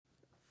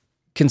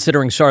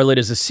Considering Charlotte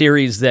is a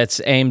series that's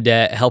aimed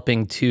at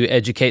helping to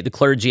educate the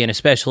clergy and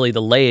especially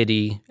the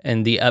laity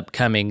in the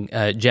upcoming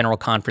General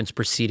Conference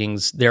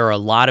proceedings, there are a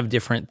lot of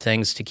different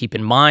things to keep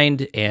in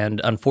mind, and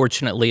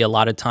unfortunately, a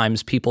lot of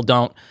times people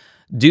don't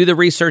do the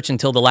research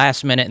until the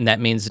last minute, and that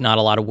means not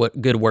a lot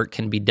of good work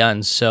can be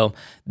done. So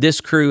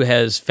this crew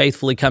has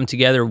faithfully come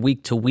together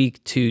week to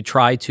week to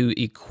try to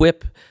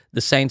equip the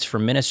saints for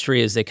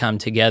ministry as they come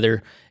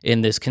together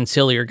in this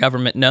conciliar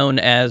government known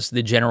as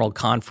the General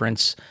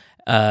Conference.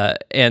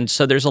 And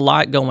so there's a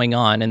lot going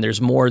on, and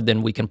there's more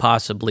than we can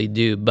possibly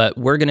do. But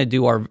we're going to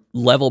do our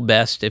level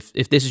best. If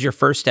this is your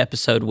first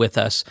episode with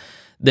us,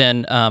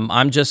 then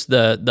I'm just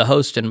the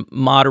host and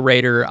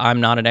moderator.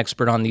 I'm not an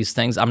expert on these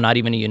things. I'm not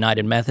even a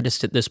United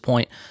Methodist at this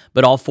point.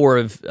 But all four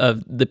of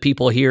the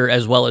people here,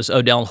 as well as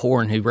Odell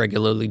Horn, who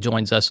regularly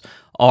joins us,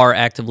 are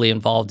actively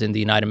involved in the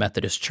United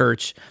Methodist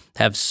Church,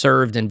 have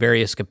served in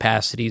various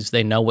capacities.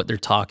 They know what they're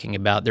talking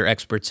about. They're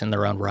experts in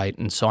their own right.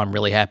 And so I'm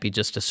really happy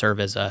just to serve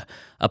as a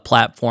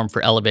platform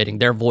for elevating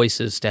their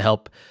voices to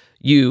help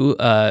you,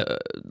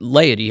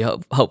 laity,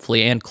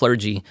 hopefully, and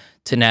clergy,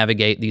 to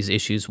navigate these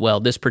issues well.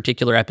 This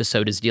particular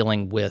episode is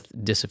dealing with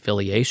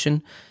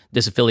disaffiliation.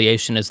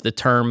 Disaffiliation is the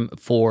term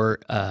for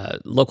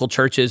local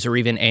churches or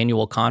even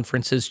annual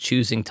conferences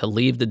choosing to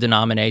leave the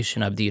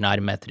denomination of the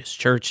United Methodist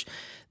Church.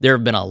 There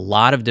have been a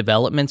lot of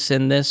developments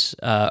in this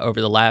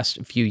over the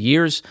last few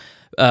years.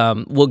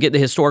 We'll get the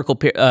historical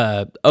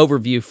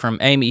overview from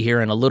Amy here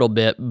in a little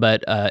bit,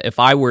 but if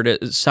I were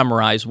to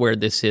summarize where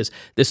this is,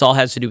 this all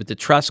has to do with the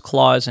trust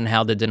clause and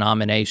how the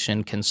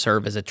denomination can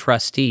serve as a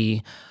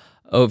trustee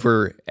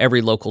over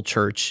every local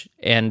church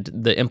and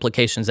the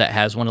implications that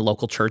has when a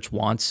local church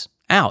wants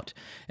out.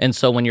 And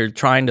so when you're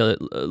trying to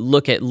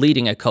look at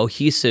leading a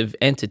cohesive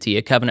entity,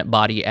 a covenant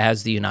body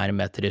as the United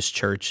Methodist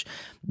Church,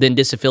 then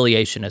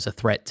disaffiliation is a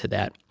threat to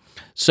that.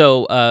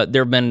 So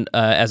there have been,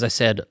 as I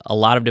said, a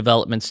lot of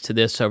developments to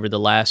this over the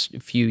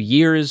last few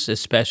years,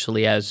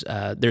 especially as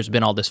there's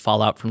been all this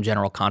fallout from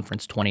General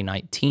Conference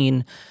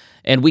 2019.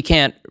 And we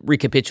can't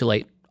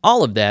recapitulate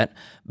all of that,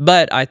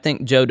 but I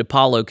think Joe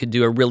DiPaolo could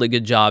do a really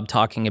good job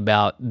talking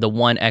about the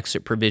one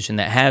exit provision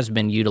that has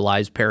been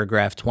utilized,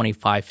 paragraph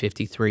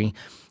 2553.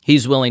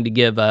 He's willing to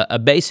give a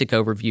basic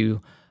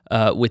overview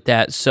with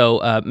that.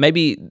 So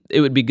maybe it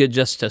would be good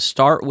just to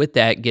start with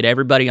that, get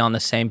everybody on the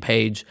same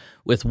page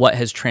with what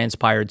has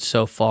transpired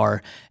so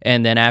far.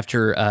 And then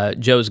after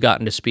Joe's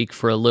gotten to speak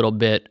for a little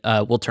bit,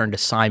 we'll turn to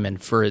Simon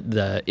for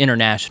the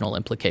international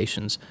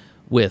implications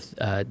with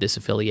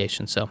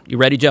disaffiliation. So you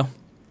ready, Joe?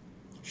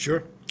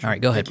 Sure. All right,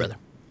 go ahead, brother.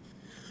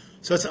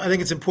 So I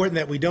think it's important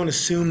that we don't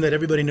assume that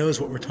everybody knows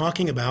what we're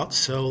talking about.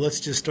 So let's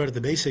just start at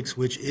the basics,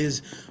 which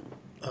is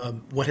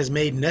what has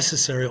made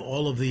necessary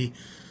all of the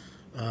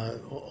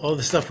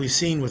stuff we've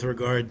seen with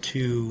regard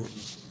to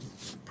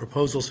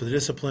proposals for the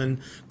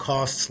discipline,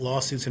 costs,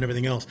 lawsuits, and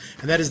everything else.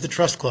 And that is the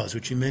trust clause,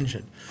 which you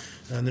mentioned.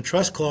 And the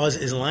trust clause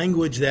is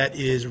language that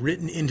is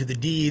written into the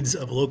deeds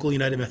of local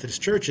United Methodist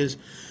churches,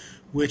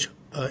 which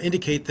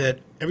indicate that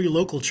every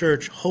local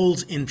church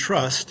holds in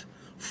trust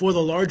for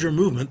the larger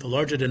movement, the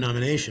larger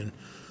denomination,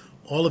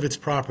 all of its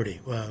property,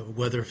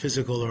 whether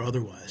physical or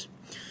otherwise.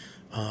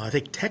 I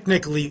think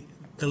technically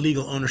the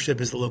legal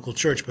ownership is the local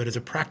church, but as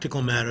a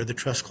practical matter, the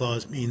trust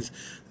clause means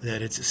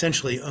that it's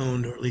essentially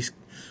owned, or at least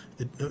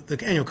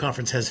the annual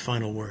conference has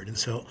final word. And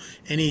so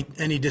any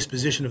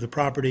disposition of the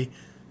property,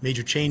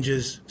 major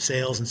changes,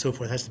 sales, and so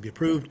forth has to be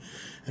approved.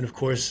 And of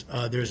course,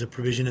 there's a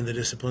provision in the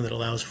discipline that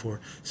allows for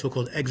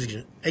so-called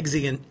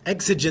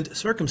exigent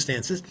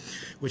circumstances,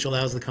 which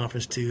allows the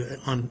conference to,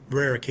 on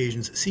rare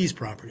occasions, seize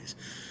properties.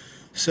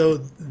 So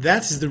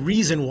that's the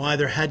reason why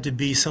there had to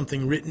be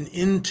something written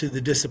into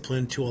the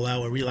discipline to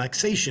allow a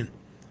relaxation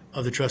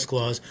of the trust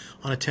clause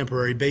on a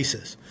temporary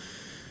basis.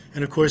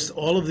 And of course,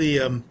 all of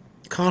the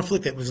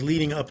conflict that was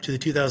leading up to the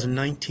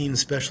 2019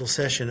 special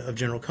session of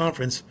General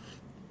Conference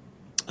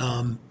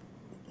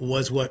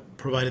was what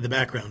provided the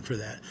background for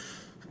that.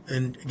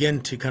 And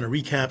again, to kind of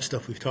recap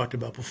stuff we've talked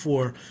about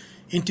before,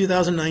 in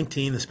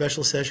 2019, the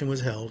special session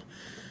was held,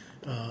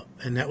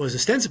 and that was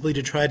ostensibly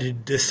to try to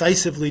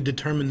decisively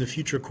determine the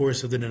future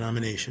course of the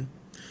denomination.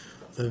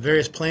 The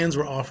various plans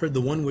were offered.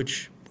 The one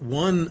which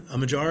won a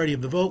majority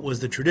of the vote was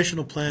the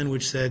traditional plan,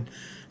 which said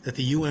that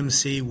the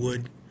UMC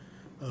would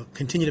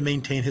continue to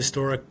maintain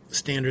historic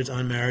standards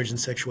on marriage and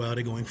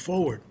sexuality going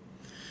forward.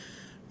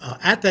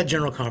 At that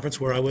General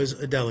Conference, where I was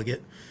a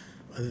delegate,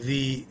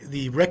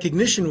 the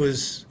recognition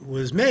was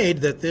made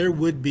that there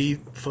would be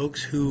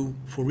folks who,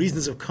 for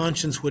reasons of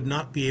conscience, would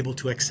not be able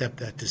to accept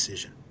that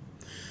decision.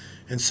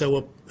 And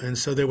so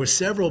there were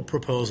several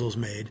proposals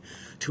made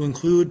to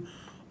include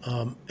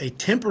a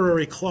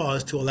temporary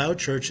clause to allow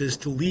churches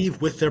to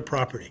leave with their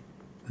property,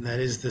 and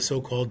that is the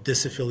so-called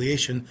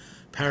disaffiliation,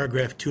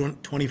 paragraph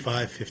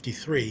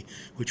 2553,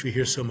 which we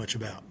hear so much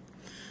about.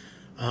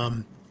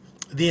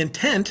 The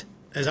intent,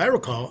 as I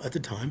recall at the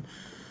time,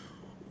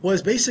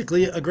 was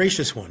basically a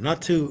gracious one,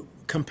 not to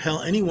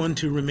compel anyone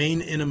to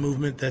remain in a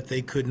movement that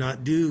they could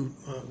not do,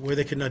 where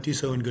they could not do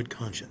so in good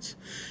conscience.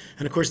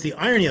 And of course, the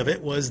irony of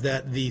it was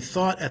that the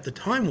thought at the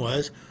time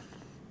was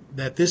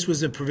that this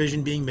was a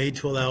provision being made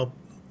to allow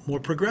more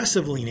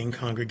progressive-leaning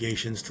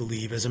congregations to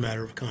leave as a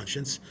matter of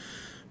conscience,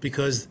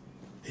 because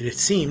it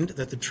seemed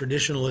that the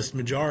traditionalist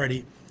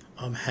majority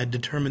had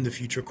determined the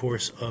future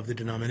course of the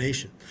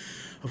denomination.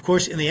 Of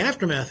course, in the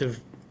aftermath of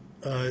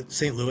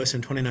St. Louis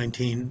in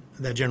 2019,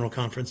 that general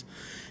conference,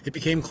 it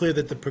became clear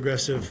that the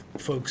progressive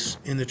folks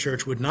in the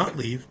church would not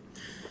leave,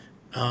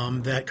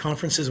 that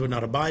conferences would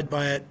not abide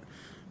by it,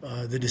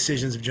 the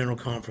decisions of general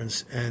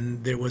conference,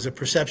 and there was a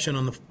perception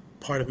on the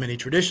part of many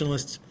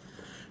traditionalists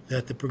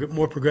that the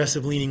more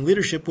progressive-leaning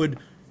leadership would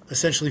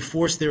essentially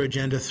force their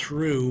agenda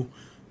through,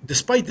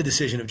 despite the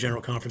decision of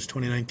General Conference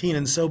 2019.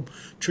 And so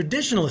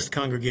traditionalist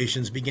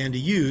congregations began to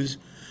use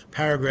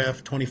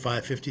paragraph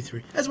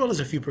 2553, as well as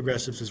a few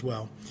progressives as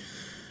well.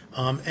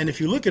 And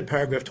if you look at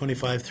paragraph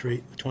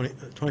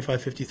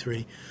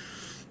 2553,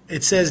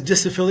 it says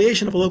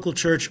disaffiliation of a local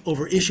church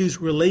over issues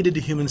related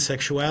to human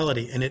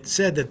sexuality. And it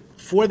said that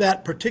for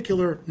that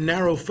particular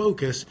narrow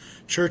focus,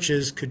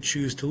 churches could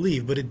choose to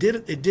leave. But it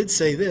did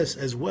say this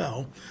as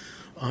well,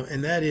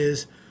 and that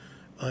is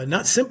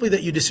not simply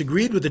that you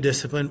disagreed with the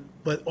discipline,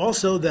 but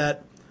also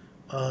that,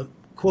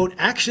 quote,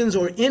 actions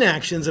or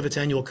inactions of its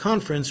annual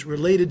conference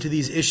related to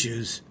these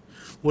issues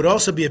would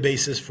also be a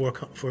basis for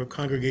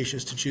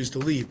congregations to choose to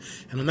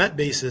leave. And on that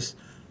basis,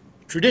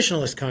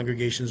 traditionalist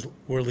congregations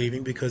were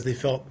leaving because they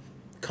felt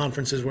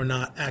conferences were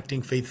not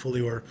acting faithfully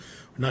or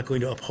were not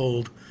going to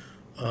uphold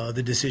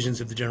the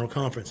decisions of the General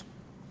Conference.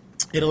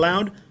 It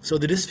allowed, so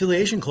the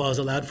disaffiliation clause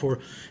allowed for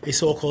a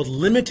so-called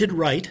limited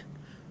right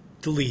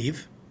to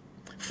leave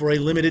for a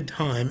limited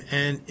time,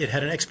 and it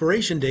had an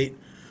expiration date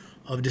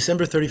of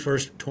December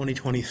 31st,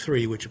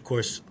 2023, which of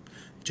course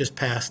just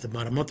passed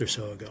about a month or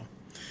so ago.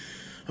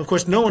 Of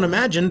course, no one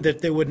imagined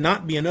that there would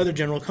not be another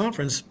General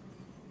Conference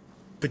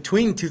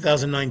between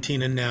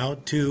 2019 and now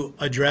to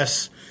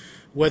address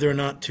whether or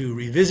not to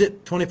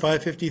revisit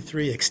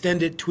 2553,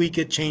 extend it, tweak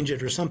it, change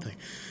it, or something.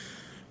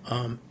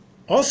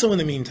 Also in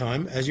the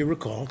meantime, as you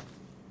recall,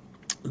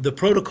 the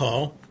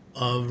protocol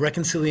of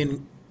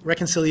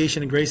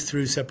reconciliation and grace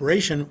through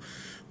separation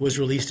was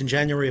released in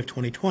January of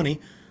 2020.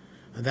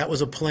 That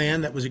was a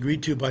plan that was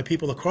agreed to by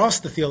people across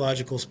the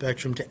theological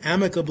spectrum to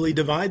amicably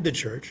divide the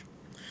church,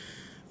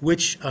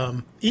 which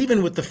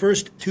even with the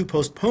first two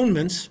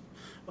postponements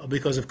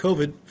because of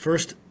COVID,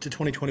 first to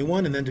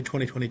 2021 and then to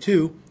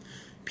 2022,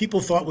 people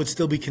thought would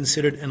still be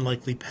considered and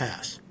likely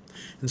pass.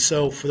 And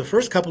so for the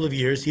first couple of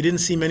years, you didn't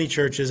see many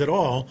churches at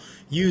all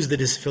use the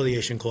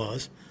disaffiliation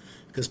clause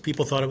because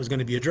people thought it was going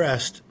to be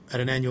addressed at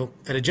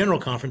a general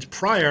conference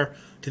prior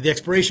to the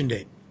expiration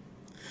date.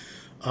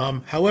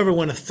 However,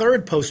 when a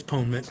third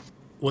postponement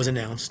was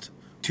announced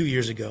 2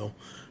 years ago,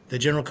 the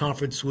General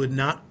Conference would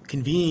not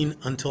convene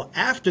until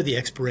after the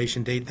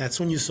expiration date. That's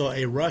when you saw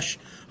a rush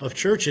of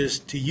churches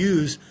to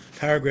use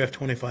paragraph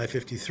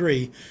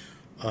 2553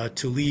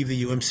 to leave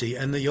the UMC,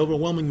 and the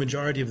overwhelming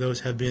majority of those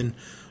have been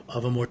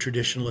of a more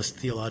traditionalist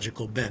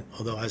theological bent,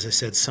 although, as I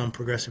said, some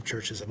progressive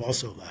churches have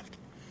also left.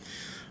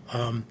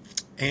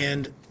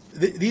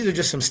 These are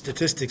just some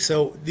statistics.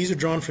 So these are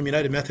drawn from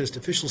United Methodist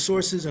official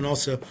sources, and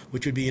also,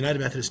 which would be United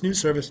Methodist News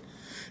Service,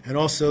 and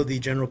also the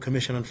General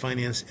Commission on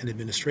Finance and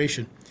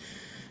Administration.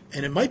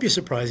 And it might be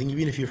surprising,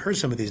 even if you've heard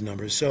some of these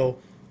numbers. So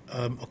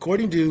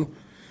according to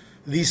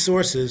these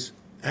sources,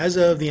 as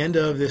of the end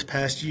of this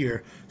past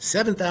year,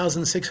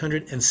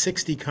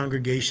 7,660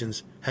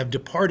 congregations have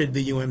departed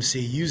the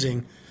UMC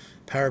using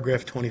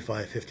paragraph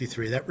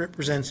 2553. That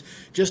represents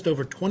just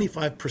over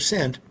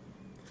 25%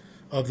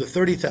 of the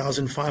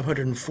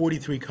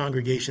 30,543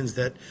 congregations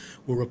that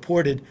were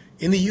reported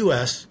in the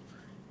U.S.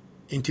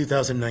 in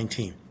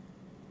 2019.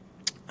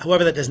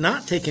 However, that does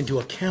not take into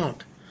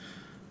account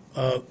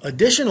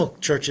additional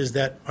churches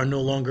that are no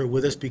longer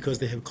with us because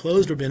they have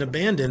closed or been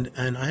abandoned.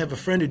 And I have a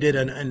friend who did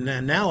an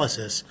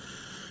analysis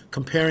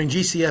comparing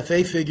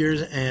GCFA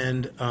figures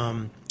and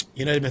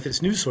United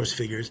Methodist News Source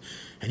figures,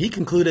 and he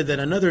concluded that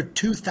another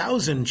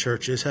 2,000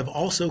 churches have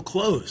also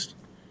closed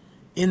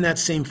in that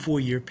same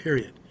 4-year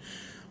period,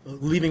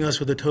 leaving us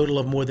with a total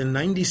of more than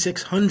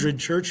 9,600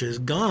 churches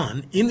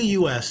gone in the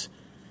U.S.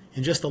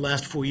 in just the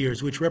last 4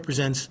 years, which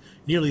represents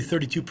nearly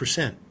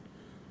 32%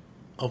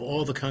 of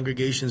all the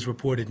congregations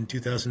reported in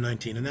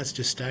 2019, and that's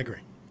just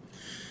staggering.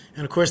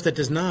 And of course, that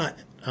does not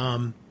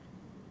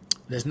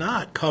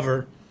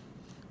cover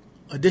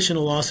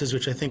additional losses,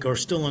 which I think are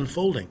still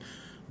unfolding.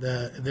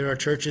 There are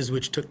churches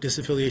which took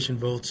disaffiliation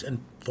votes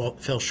and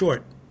fell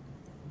short,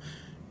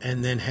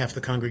 and then half the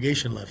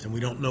congregation left, and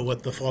we don't know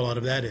what the fallout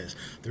of that is.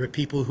 There are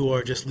people who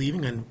are just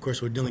leaving, and of course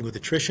we're dealing with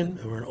attrition.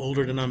 We're an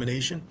older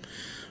denomination.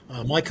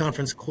 My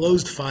conference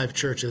closed 5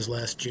 churches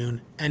last June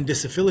and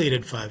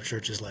disaffiliated 5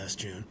 churches last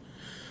June.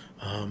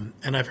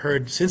 And I've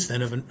heard since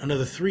then of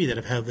another 3 that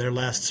have had their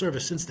last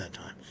service since that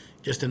time,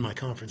 just in my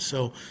conference.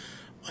 So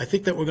I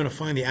think that we're going to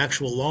find the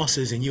actual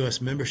losses in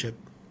U.S. membership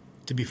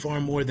to be far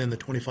more than the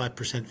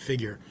 25%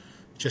 figure,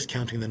 just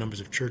counting the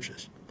numbers of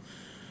churches.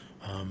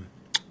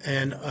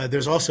 And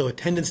there's also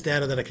attendance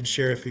data that I can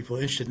share if people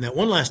are interested in that.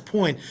 One last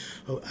point,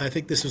 I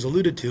think this was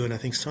alluded to, and I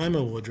think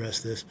Simon will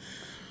address this.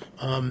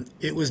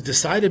 It was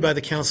decided by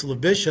the Council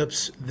of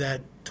Bishops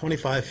that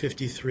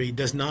 2553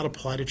 does not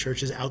apply to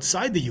churches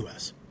outside the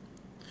U.S.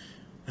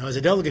 Now, as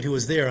a delegate who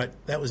was there,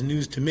 that was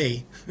news to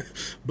me,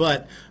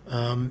 but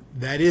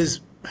that is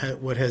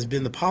what has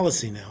been the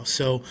policy now.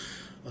 So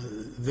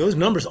those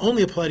numbers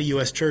only apply to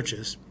U.S.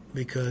 churches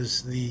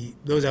because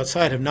those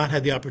outside have not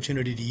had the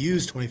opportunity to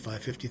use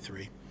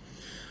 2553.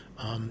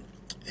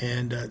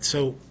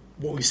 So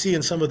what we see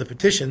in some of the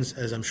petitions,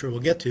 as I'm sure we'll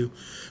get to,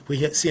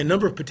 we see a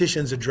number of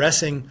petitions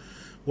addressing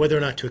whether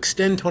or not to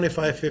extend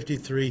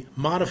 2553,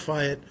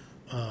 modify it,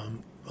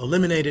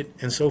 eliminate it,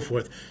 and so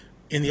forth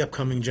in the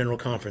upcoming General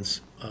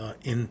Conference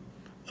in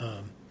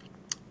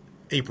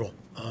April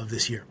of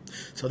this year.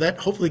 So that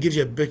hopefully gives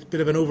you a bit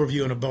of an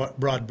overview and a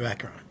broad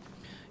background.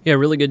 Yeah,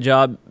 really good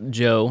job,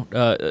 Joe.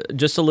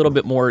 Just a little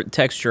bit more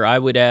texture. I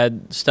would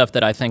add stuff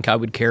that I think I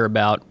would care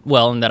about,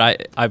 and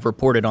that I've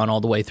reported on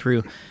all the way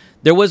through.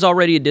 There was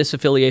already a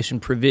disaffiliation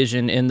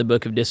provision in the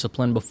Book of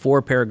Discipline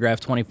before paragraph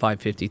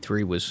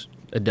 2553 was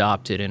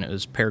adopted, and it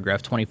was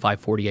paragraph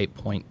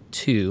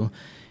 2548.2.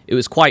 It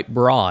was quite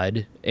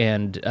broad,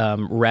 and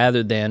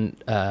rather than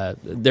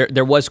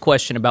there was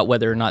question about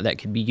whether or not that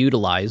could be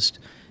utilized,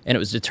 and it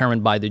was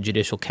determined by the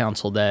Judicial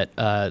Council that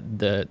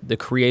the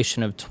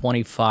creation of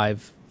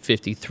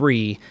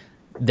 2553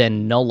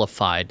 then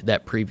nullified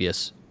that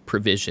previous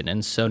provision,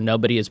 and so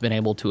nobody has been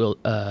able to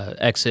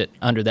exit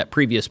under that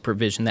previous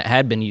provision that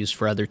had been used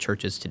for other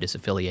churches to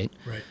disaffiliate.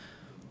 Right.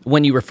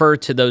 When you refer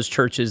to those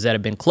churches that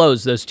have been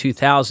closed, those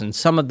 2,000,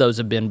 some of those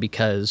have been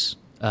because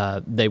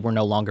they were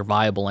no longer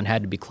viable and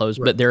had to be closed.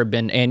 Right. But there have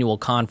been annual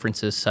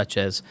conferences such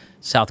as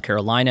South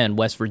Carolina and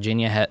West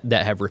Virginia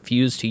that have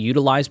refused to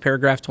utilize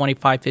paragraph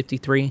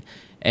 2553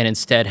 and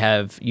instead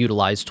have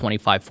utilized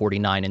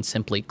 2549 and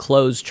simply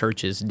closed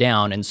churches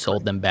down and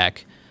sold them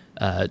back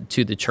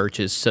to the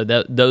churches. So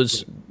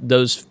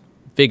those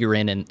figure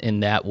in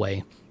that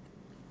way.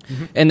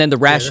 Mm-hmm. And then the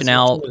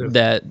rationale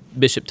that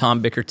Bishop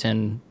Tom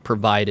Bickerton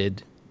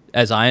provided,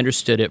 as I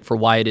understood it, for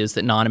why it is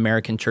that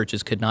non-American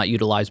churches could not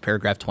utilize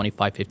paragraph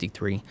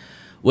 2553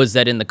 was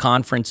that in the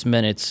conference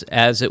minutes,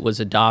 as it was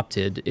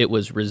adopted, it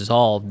was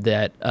resolved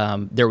that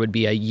there would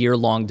be a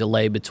year-long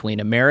delay between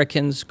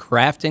Americans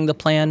crafting the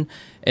plan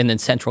and then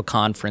Central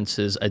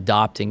Conferences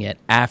adopting it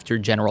after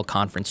General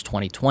Conference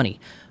 2020.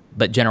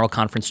 But General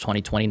Conference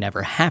 2020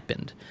 never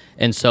happened.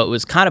 And so it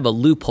was kind of a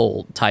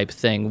loophole type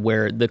thing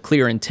where the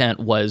clear intent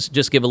was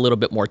just give a little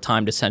bit more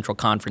time to Central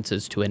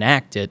Conferences to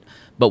enact it,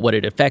 but what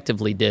it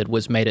effectively did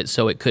was made it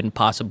so it couldn't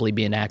possibly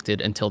be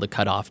enacted until the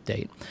cutoff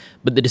date.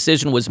 But the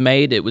decision was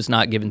made, it was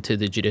not given to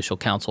the Judicial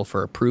Council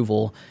for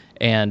approval,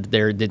 and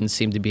there didn't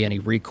seem to be any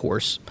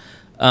recourse.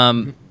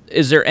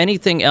 Is there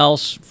anything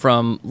else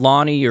from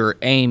Lonnie or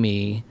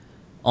Amy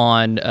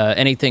on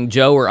anything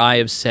Joe or I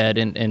have said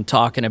in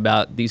talking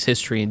about these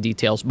history and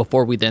details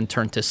before we then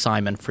turn to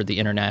Simon for the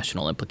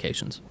international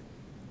implications?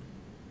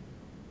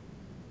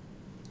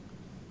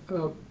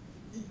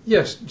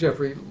 Yes,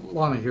 Jeffrey,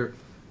 Lonnie here.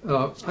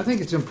 I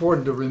think it's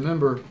important to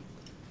remember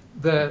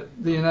that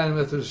the United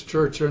Methodist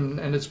Church and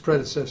its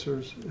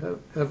predecessors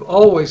have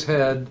always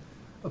had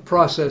a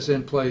process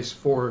in place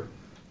for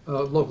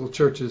local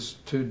churches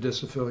to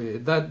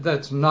disaffiliate.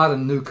 That's not a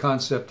new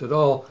concept at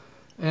all,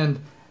 and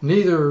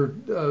neither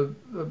the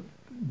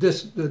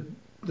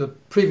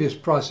previous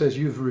process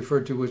you've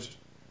referred to, which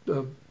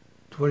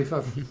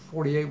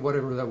 2548,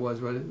 whatever that was,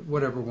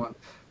 whatever one,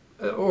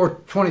 or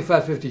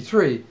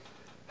 2553,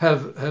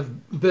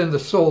 have been the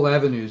sole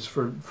avenues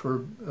for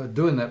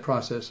doing that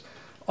process.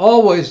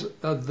 Always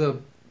the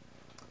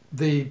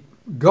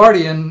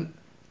guardian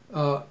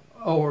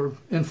or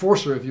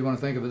enforcer, if you want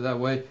to think of it that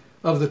way,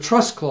 of the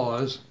trust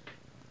clause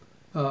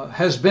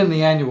has been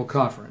the annual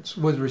conference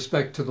with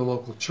respect to the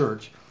local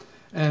church.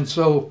 And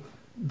so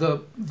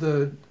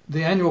the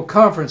annual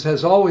conference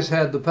has always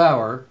had the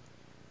power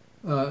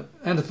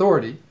and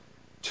authority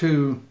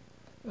to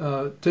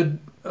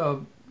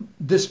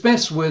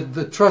dispense with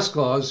the trust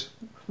clause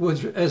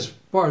as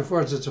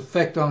far as its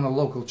effect on the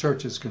local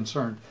church is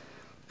concerned.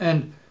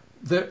 And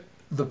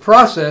the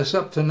process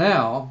up to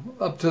now,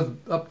 up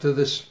to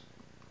this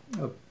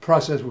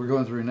process we're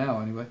going through now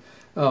anyway,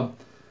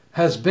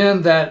 has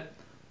been that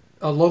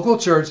a local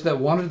church that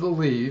wanted to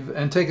leave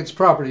and take its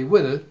property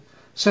with it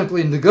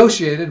simply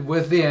negotiated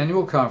with the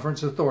annual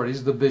conference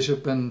authorities, the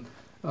bishop and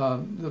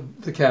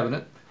the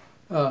cabinet,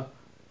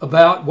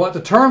 about what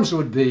the terms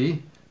would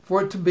be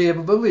for it to be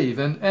able to leave.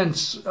 And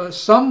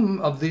some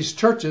of these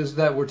churches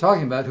that we're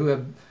talking about who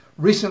have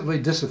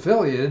recently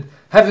disaffiliated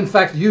have in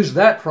fact used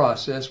that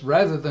process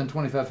rather than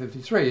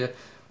 2553.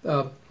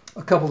 A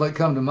couple that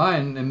come to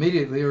mind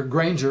immediately are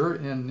Granger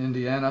in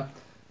Indiana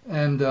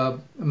and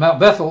Mount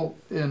Bethel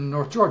in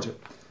North Georgia.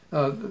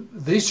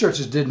 These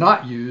churches did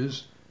not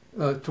use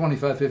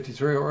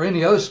 2553 or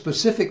any other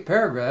specific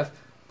paragraph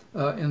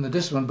in the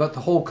discipline, but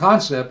the whole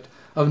concept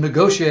of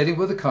negotiating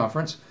with the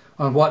conference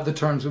on what the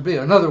terms would be.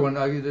 Another one,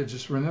 I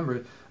just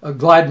remembered,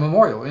 Glide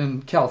Memorial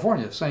in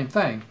California, same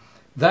thing.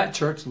 That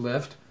church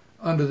left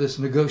under this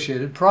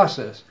negotiated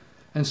process.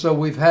 And so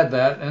we've had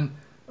that. And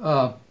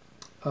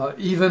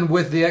even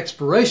with the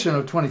expiration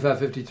of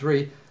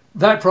 2553,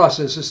 that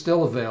process is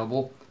still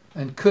available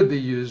and could be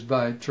used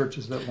by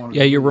churches that want to.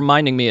 Yeah, you're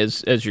reminding me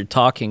as you're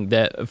talking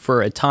that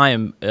for a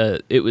time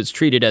it was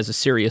treated as a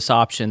serious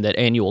option that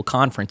annual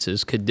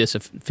conferences could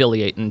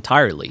disaffiliate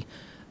entirely.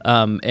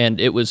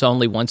 And it was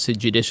only once the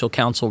Judicial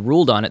Council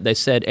ruled on it, they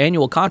said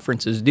annual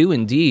conferences do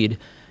indeed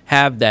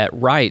have that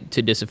right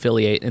to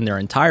disaffiliate in their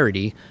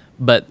entirety,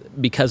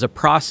 but because a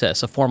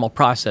formal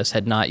process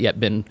had not yet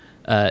been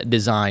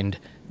designed,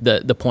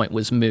 the point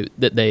was moot,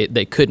 that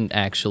they couldn't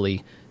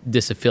actually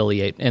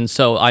disaffiliate. And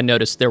so I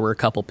noticed there were a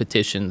couple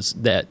petitions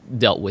that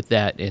dealt with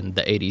that in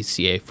the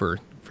ADCA for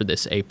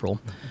this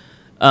April.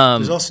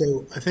 There's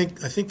also, I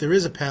think there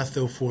is a path,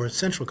 though, for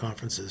central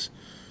conferences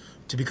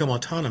to become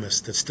autonomous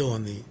that's still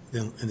in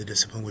the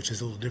discipline, which is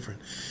a little different.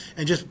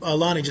 And just,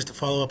 Lonnie, just to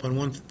follow up on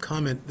one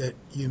comment that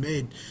you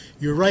made,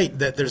 you're right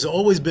that there's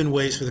always been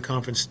ways for the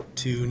conference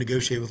to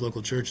negotiate with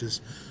local churches,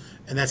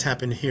 and that's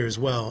happened here as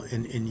well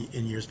in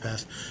years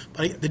past.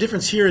 But the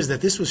difference here is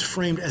that this was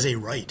framed as a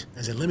right,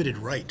 as a limited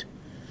right,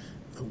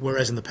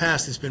 whereas in the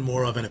past it's been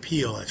more of an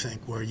appeal, I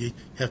think, where you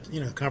have,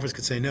 the conference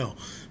could say no,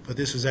 but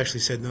this was actually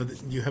said, no,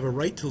 you have a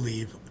right to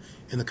leave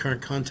in the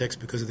current context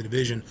because of the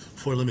division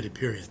for a limited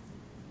period.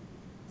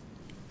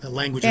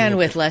 Language and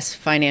with less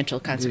financial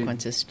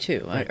consequences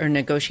too, or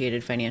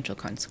negotiated financial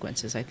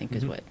consequences, I think,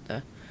 is what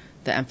the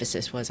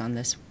emphasis was on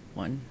this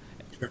one.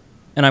 Sure.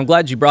 And I'm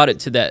glad you brought it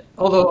to that.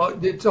 Although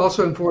it's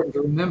also important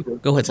to remember.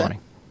 Go ahead, Lonnie.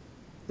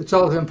 It's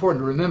also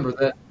important to remember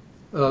that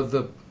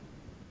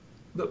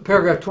the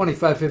paragraph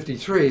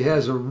 2553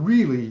 has a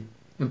really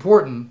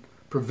important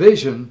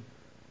provision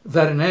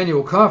that an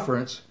annual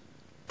conference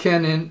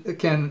can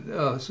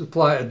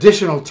supply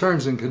additional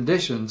terms and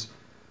conditions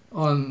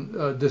on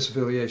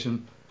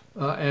disaffiliation.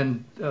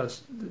 And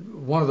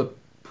one of the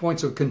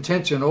points of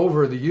contention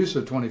over the use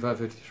of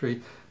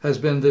 2553 has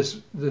been this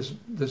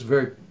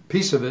very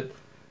piece of it,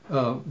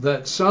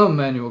 that some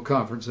annual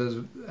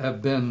conferences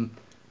have been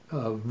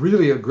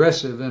really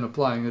aggressive in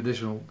applying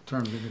additional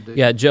terms and conditions.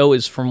 Yeah, Joe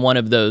is from one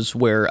of those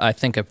where I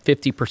think a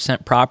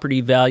 50% property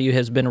value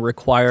has been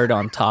required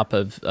on top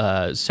of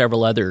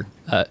several other.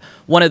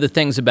 One of the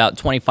things about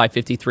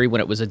 2553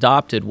 when it was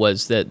adopted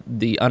was that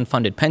the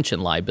unfunded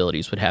pension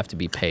liabilities would have to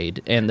be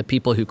paid, and the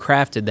people who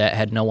crafted that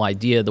had no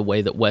idea the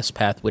way that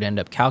Westpath would end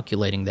up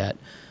calculating that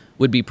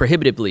would be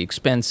prohibitively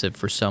expensive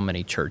for so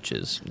many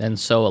churches. And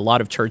so a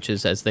lot of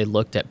churches, as they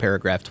looked at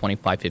paragraph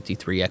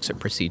 2553 exit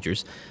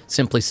procedures,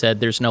 simply said,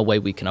 there's no way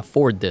we can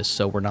afford this,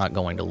 so we're not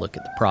going to look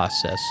at the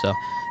process. So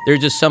there are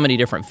just so many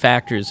different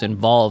factors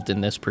involved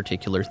in this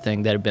particular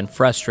thing that have been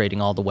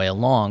frustrating all the way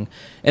along.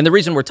 And the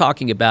reason we're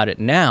talking about it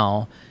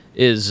now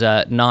is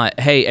not,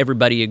 hey,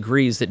 everybody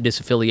agrees that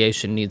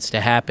disaffiliation needs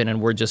to happen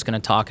and we're just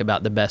going to talk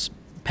about the best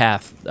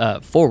path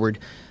forward.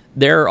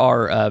 There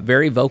are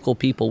very vocal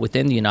people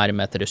within the United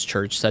Methodist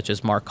Church, such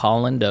as Mark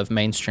Holland of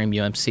Mainstream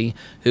UMC,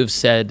 who've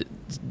said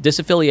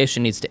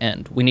disaffiliation needs to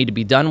end. We need to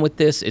be done with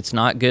this. It's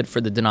not good for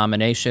the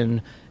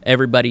denomination.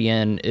 Everybody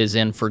is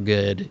in for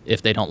good.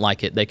 If they don't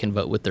like it, they can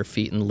vote with their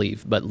feet and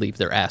leave, but leave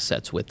their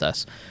assets with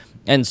us.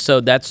 And so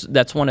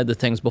that's one of the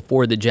things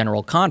before the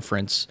General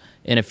Conference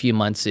in a few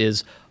months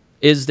is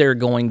there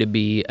going to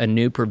be a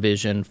new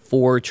provision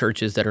for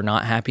churches that are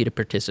not happy to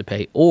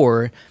participate,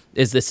 or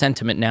is the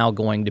sentiment now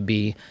going to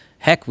be,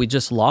 heck, we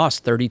just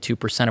lost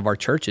 32% of our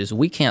churches.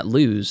 We can't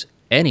lose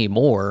any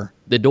more.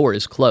 The door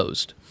is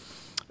closed.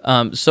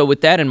 So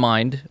with that in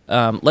mind,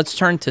 let's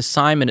turn to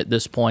Simon at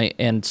this point.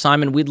 And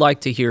Simon, we'd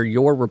like to hear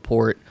your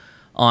report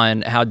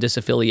on how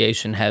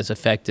disaffiliation has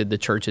affected the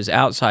churches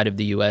outside of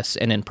the U.S.,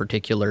 and in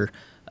particular,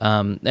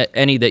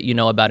 any that you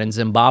know about in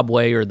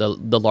Zimbabwe or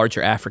the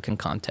larger African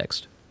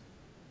context.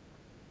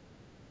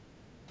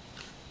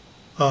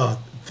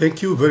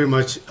 Thank you very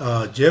much,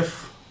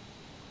 Jeff.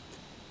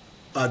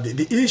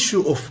 The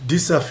issue of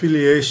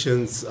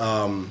disaffiliations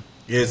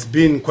has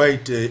been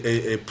quite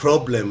a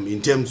problem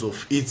in terms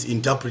of its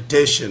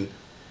interpretation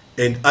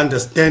and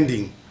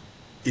understanding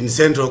in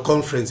central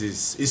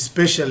conferences,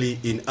 especially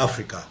in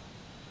Africa.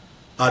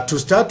 To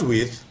start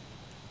with,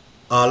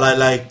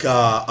 like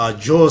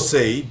Joe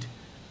said,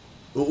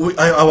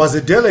 I was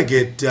a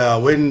delegate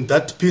when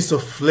that piece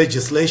of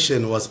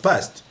legislation was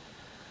passed.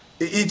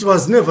 It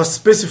was never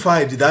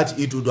specified that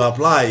it would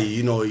apply,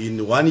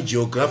 in one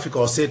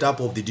geographical setup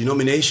of the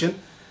denomination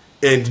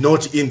and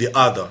not in the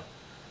other,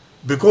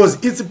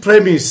 because its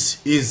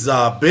premise is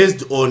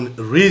based on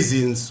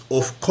reasons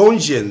of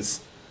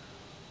conscience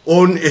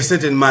on a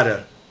certain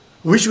matter,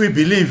 which we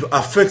believe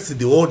affects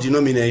the whole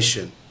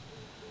denomination.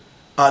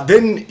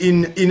 Then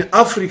in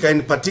Africa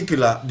in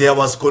particular, there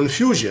was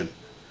confusion,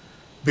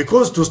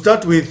 because to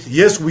start with,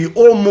 yes, we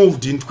all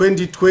moved in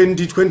 2020,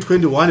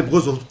 2021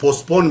 because of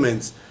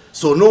postponements.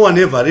 So no one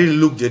ever really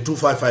looked at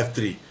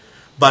 2553.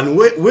 But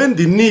when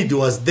the need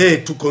was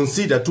there to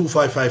consider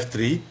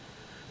 2553,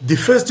 the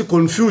first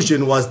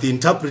confusion was the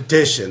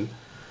interpretation,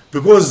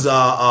 because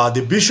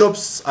the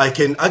bishops, I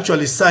can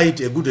actually cite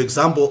a good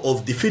example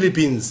of the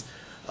Philippines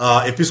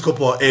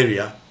Episcopal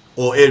area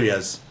or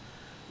areas.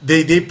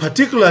 They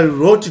particularly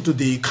wrote to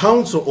the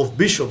Council of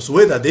Bishops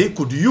whether they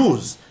could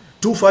use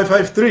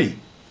 2553.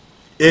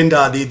 And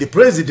the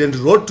president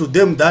wrote to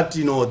them that,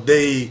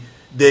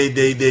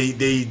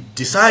 they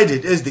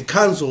decided as the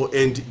council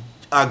and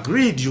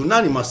agreed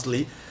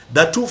unanimously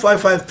that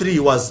 2553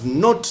 was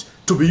not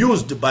to be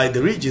used by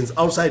the regions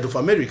outside of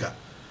America.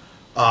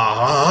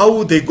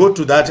 How they got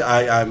to that,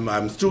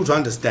 I'm still to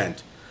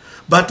understand.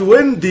 But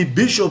when the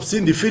bishops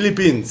in the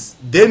Philippines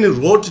then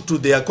wrote to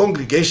their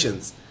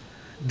congregations,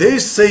 they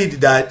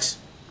said that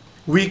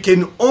we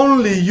can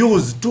only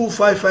use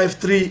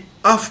 2553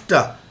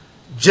 after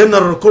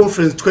General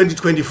Conference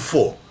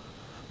 2024,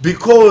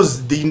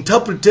 because the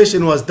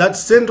interpretation was that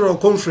central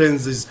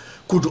conferences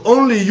could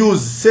only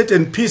use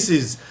certain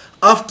pieces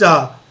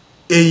after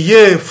a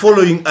year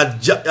following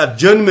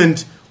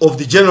adjournment of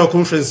the General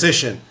Conference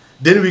session.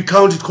 Then we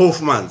counted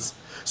 12 months.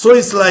 So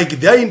it's like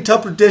their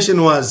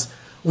interpretation was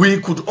we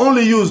could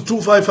only use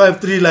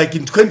 2553 like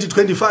in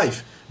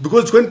 2025,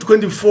 because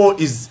 2024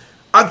 is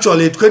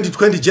actually a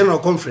 2020 General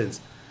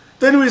Conference.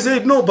 Then we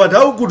said, no, but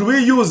how could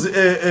we use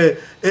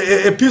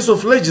a piece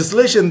of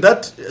legislation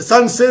that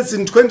sunsets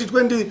in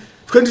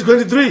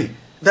 2023?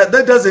 That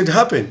doesn't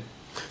happen.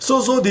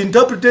 So the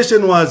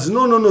interpretation was,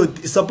 no,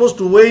 it's supposed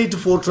to wait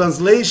for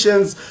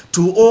translations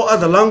to all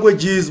other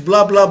languages,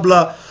 blah, blah,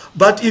 blah.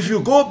 But if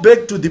you go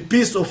back to the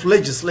piece of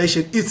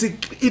legislation,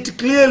 it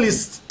clearly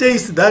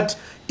states that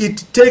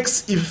it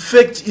takes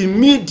effect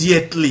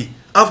immediately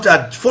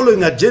after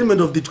following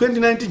adjournment of the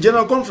 2019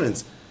 General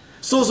Conference.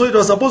 So it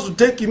was supposed to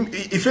take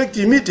effect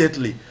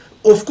immediately.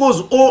 Of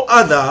course,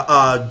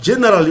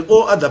 generally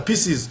all other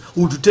pieces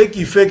would take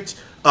effect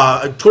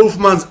 12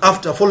 months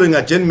after following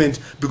adjournment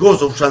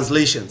because of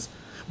translations.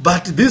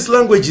 But this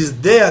language is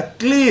there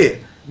clear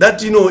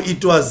that,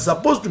 it was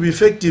supposed to be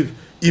effective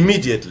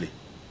immediately.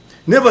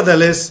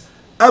 Nevertheless,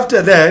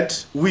 after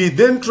that, we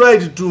then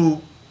tried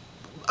to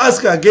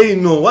ask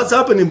again, what's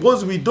happening,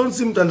 because we don't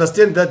seem to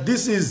understand that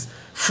this is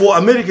for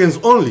Americans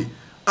only.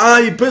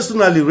 I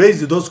personally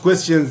raised those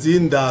questions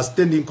in the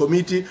Standing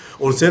Committee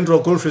on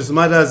Central Conference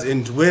Matters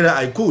and where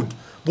I could,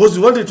 because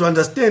we wanted to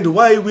understand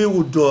why we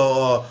would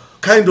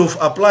kind of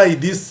apply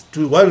this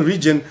to one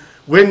region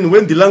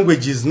when the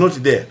language is not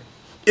there.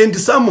 And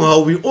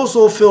somehow we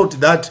also felt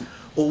that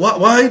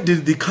why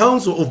did the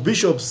Council of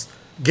Bishops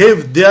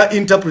gave their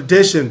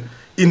interpretation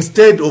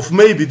instead of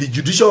maybe the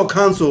Judicial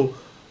Council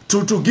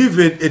to give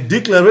a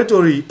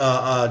declaratory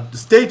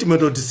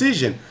statement or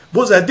decision?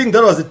 Because I think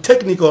that was a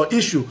technical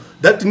issue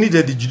that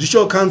needed the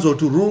Judicial Council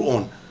to rule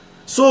on.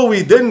 So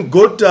we then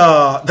got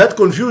that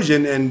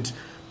confusion, and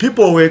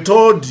people were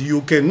told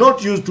you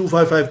cannot use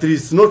 2553,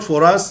 it's not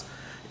for us.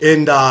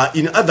 And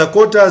in other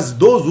quarters,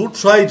 those who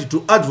tried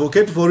to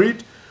advocate for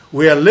it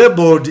were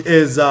labeled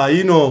as,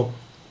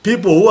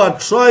 people who are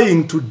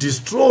trying to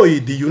destroy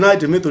the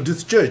United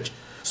Methodist Church.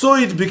 So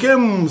it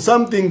became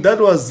something that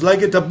was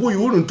like a taboo.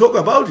 You wouldn't talk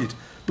about it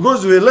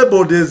because we were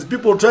labeled as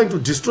people trying to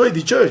destroy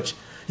the church.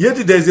 Yet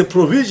there is a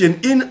provision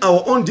in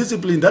our own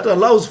discipline that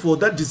allows for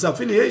that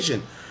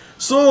disaffiliation.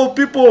 So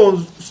people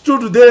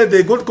stood there,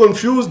 they got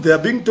confused, they are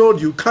being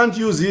told you can't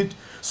use it.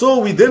 So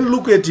we then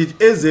look at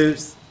it as a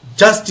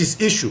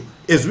justice issue.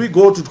 As we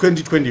go to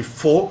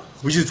 2024,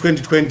 which is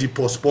 2020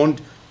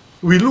 postponed,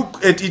 we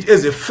look at it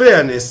as a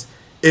fairness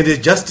and a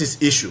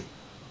justice issue.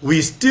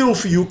 We still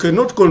feel you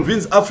cannot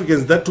convince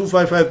Africans that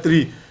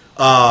 2553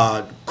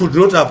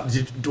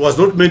 was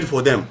not meant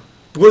for them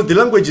because the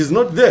language is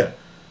not there.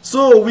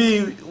 So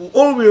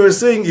all we were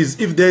saying is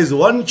if there is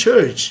one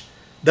church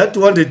that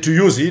wanted to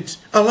use it,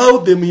 allow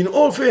them in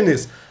all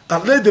fairness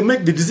and let them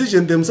make the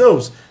decision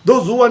themselves.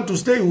 Those who want to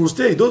stay will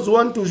stay. Those who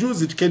want to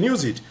use it can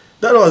use it.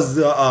 That was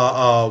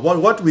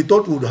what we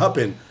thought would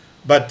happen,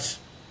 but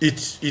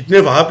it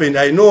never happened.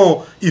 I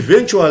know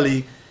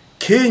eventually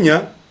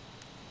Kenya,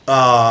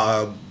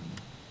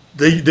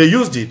 they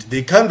used it.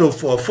 They kind of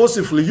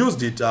forcibly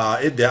used it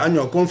at their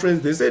annual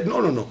conference. They said,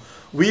 no.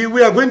 We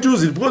are going to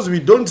use it because we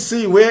don't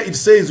see where it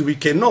says we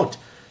cannot.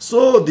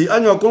 So the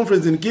annual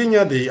conference in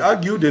Kenya, they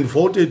argued and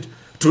voted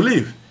to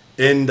leave.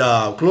 And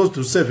close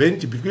to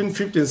 70, between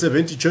 50 and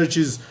 70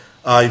 churches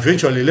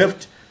eventually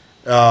left.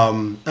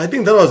 I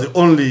think that was the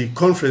only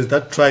conference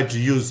that tried to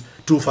use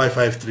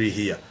 2553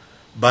 here.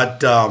 But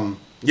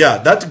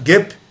that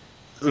gap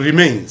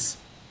remains.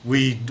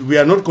 We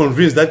are not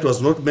convinced that was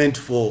not meant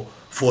for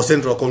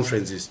central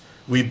conferences.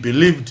 We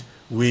believed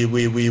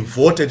we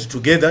voted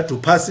together to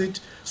pass it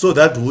so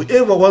that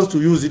whoever wants to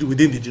use it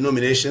within the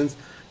denominations,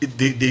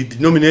 the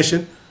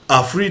denomination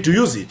are free to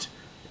use it.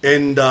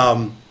 And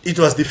it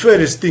was the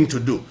fairest thing to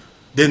do.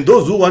 Then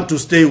those who want to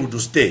stay would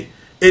stay.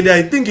 And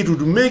I think it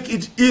would make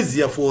it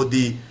easier for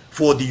the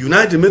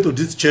United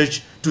Methodist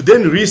Church to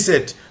then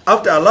reset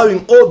after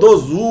allowing all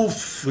those who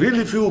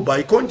really feel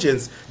by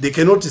conscience they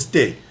cannot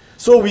stay.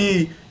 So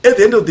at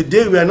the end of the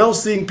day, we are now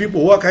seeing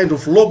people who are kind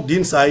of locked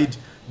inside.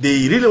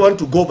 They really want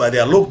to go, but they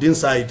are locked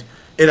inside.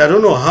 And I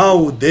don't know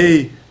how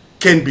they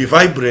can be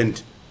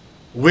vibrant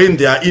when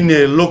they are in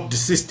a locked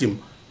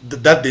system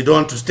that they don't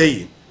want to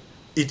stay in.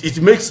 It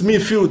makes me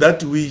feel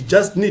that we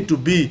just need to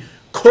be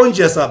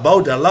conscious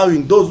about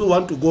allowing those who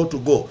want to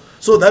go,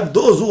 so that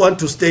those who want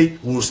to stay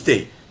will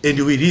stay, and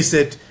we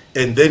reset,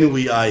 and then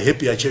we are a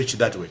happier church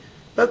that way.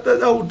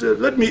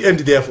 Let me end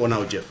there for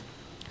now, Jeff.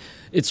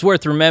 It's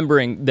worth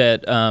remembering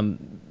that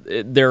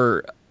there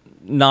are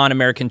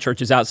non-American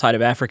churches outside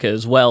of Africa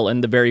as well,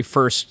 and the very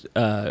first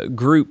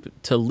group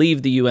to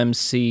leave the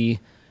UMC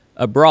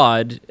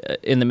abroad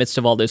in the midst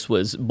of all this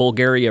was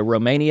Bulgaria,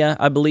 Romania,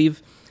 I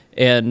believe.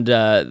 And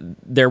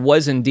there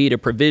was indeed a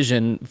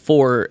provision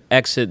for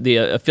exit, the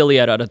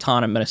affiliated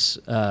autonomous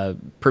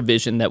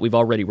provision that we've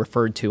already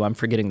referred to. I'm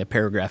forgetting the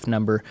paragraph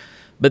number.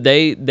 But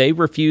they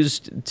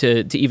refused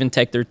to even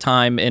take their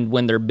time, and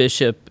when their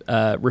bishop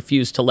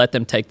refused to let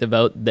them take the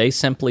vote, they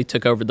simply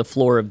took over the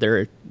floor of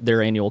their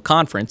annual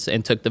conference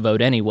and took the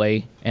vote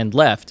anyway and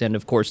left. And,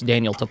 of course,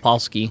 Daniel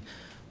Topolsky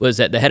was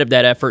at the head of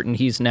that effort, and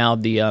he's now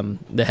the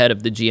head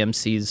of the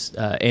GMC's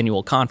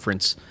annual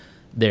conference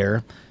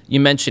there. You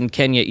mentioned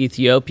Kenya,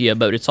 Ethiopia,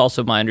 but it's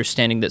also my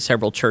understanding that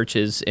several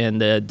churches in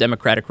the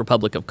Democratic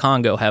Republic of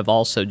Congo have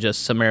also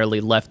just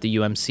summarily left the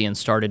UMC and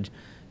started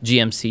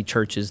GMC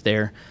churches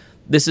there.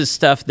 This is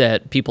stuff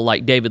that people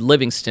like David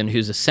Livingston,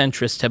 who's a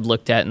centrist, have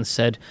looked at and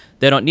said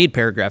they don't need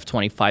paragraph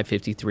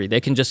 2553.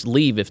 They can just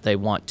leave if they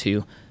want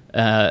to.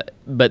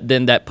 But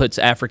then that puts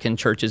African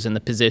churches in the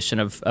position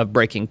of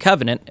breaking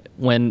covenant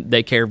when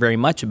they care very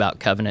much about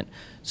covenant.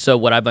 So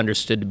what I've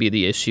understood to be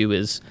the issue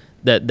is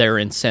that they're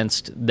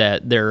incensed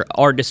that there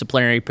are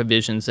disciplinary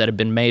provisions that have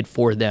been made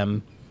for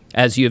them,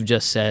 as you have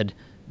just said,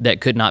 that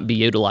could not be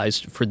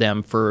utilized for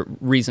them for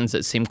reasons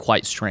that seem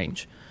quite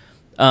strange.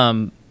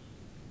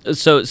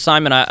 So,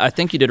 Simon, I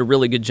think you did a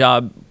really good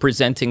job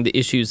presenting the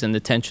issues and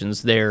the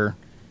tensions there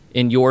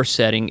in your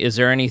setting. Is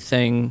there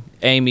anything,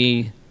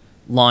 Amy,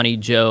 Lonnie,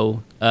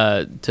 Joe,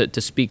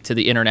 to speak to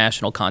the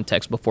international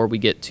context before we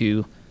get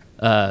to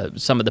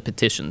some of the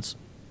petitions?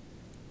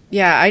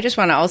 Yeah, I just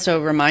want to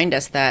also remind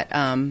us that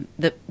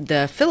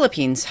the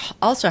Philippines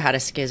also had a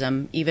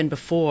schism even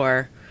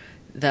before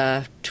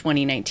the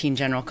 2019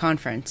 General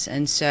Conference.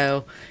 And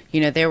so,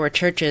 there were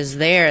churches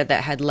there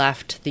that had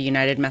left the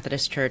United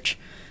Methodist Church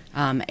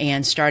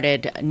and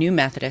started new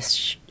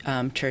Methodist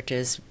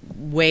churches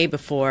way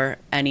before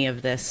any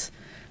of this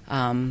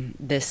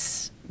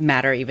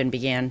matter even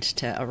began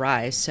to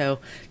arise. So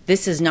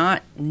this is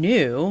not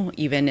new,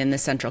 even in the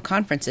central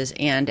conferences.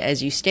 And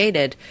as you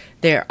stated,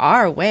 there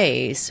are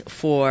ways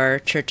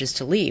for churches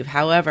to leave.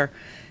 However,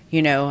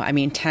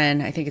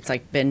 I think it's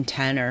been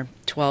 10 or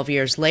 12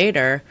 years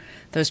later,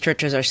 those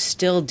churches are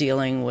still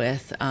dealing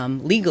with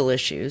legal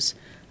issues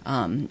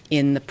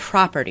in the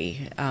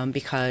property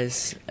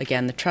because,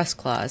 again, the trust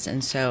clause.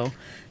 And so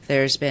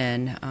there's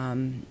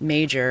been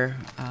major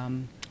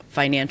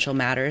financial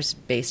matters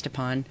based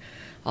upon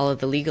all of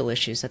the legal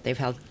issues that they've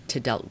had to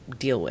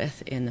deal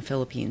with in the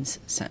Philippines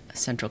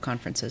Central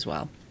Conference as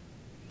well.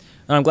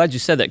 And I'm glad you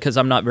said that because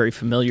I'm not very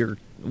familiar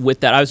with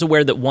that. I was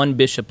aware that one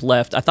bishop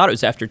left, I thought it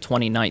was after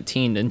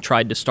 2019, and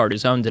tried to start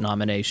his own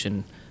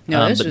denomination.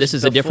 No, but this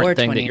is a different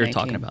thing that you're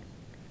talking about.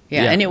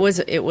 Yeah, and it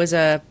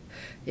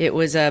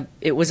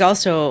was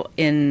also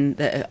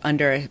in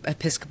under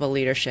Episcopal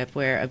leadership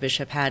where a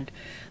bishop had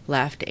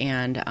left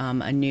and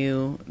a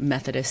new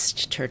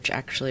Methodist church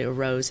actually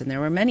arose, and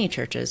there were many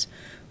churches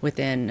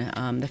within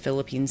the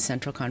Philippines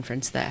Central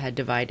Conference that had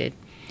divided.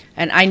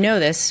 And I know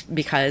this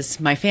because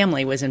my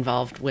family was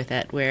involved with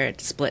it, where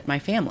it split my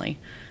family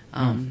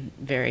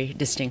very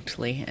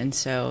distinctly. And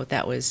so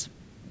that was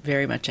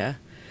very much a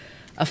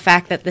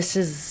fact that this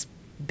has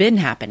been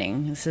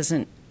happening. This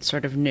isn't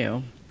sort of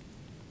new.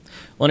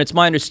 Well, and it's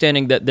my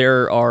understanding that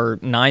there are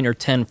 9 or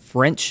 10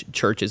 French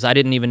churches. I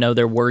didn't even know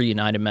there were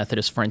United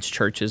Methodist French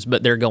churches,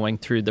 but they're going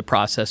through the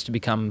process to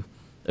become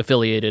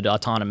affiliated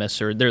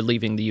autonomous, or they're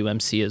leaving the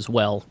UMC as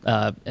well,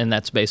 and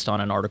that's based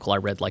on an article I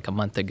read like a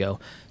month ago.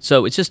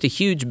 So it's just a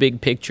huge, big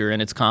picture,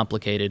 and it's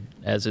complicated,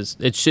 as is,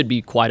 it should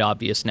be quite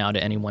obvious now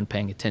to anyone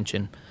paying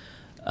attention.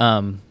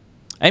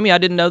 Amy, I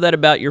didn't know that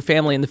about your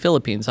family in the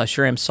Philippines. I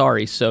sure am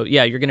sorry. So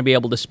yeah, you're going to be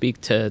able to speak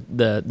to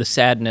the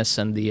sadness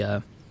and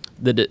the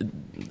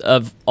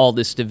of all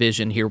this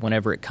division here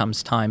whenever it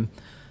comes time.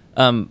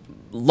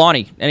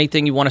 Lonnie,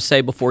 anything you want to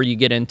say before you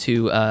get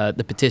into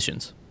the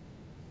petitions?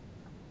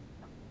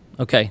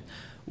 Okay.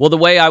 Well, the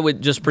way I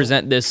would just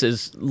present this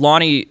is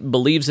Lonnie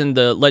believes in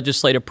the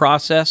legislative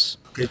process.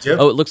 Okay, Jeff?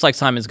 Oh, it looks like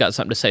Simon's got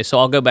something to say, so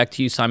I'll go back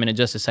to you, Simon, in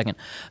just a second.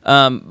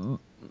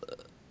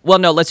 Well,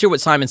 no, let's hear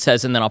what Simon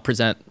says, and then I'll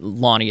present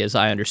Lonnie as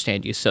I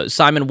understand you. So,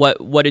 Simon,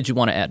 what did you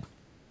want to add?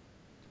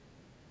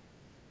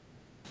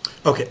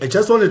 Okay, I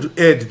just wanted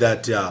to add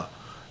that,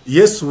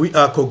 yes, we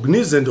are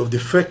cognizant of the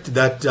fact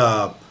that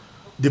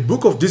the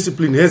Book of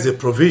Discipline has a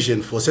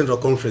provision for central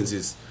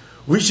conferences,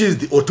 which is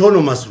the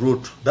autonomous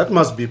route. That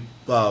must be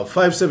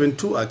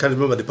 572, I can't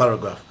remember the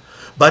paragraph.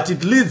 But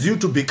it leads you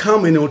to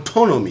become an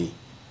autonomy,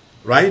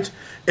 right?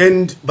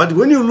 But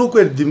when you look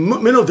at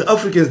many of the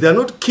Africans, they are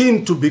not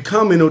keen to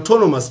become an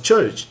autonomous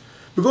church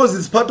because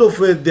it's part of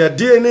their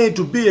DNA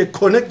to be a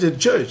connected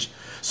church.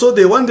 So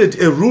they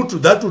wanted a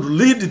route that would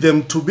lead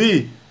them to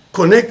be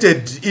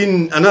connected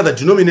in another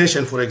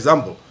denomination, for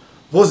example,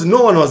 because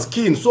no one was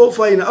keen. So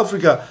far in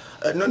Africa,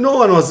 no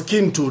one was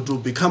keen to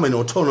become an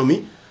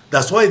autonomy.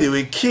 That's why they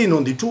were keen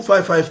on the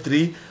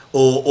 2553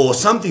 or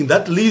something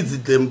that leads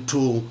them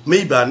to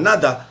maybe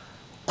another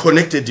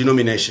connected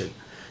denomination.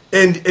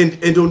 And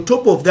on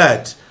top of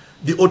that,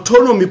 the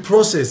autonomy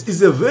process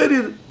is a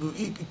very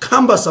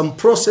cumbersome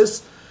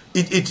process.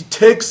 It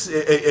takes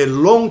a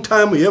long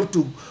time. You have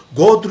to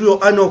go through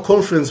your annual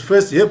conference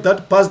first. You have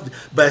that passed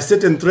by a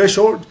certain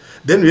threshold.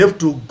 Then you have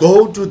to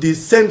go to the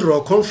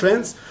central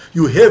conference.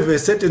 You have a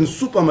certain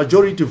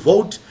supermajority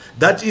vote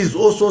that is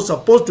also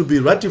supposed to be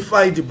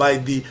ratified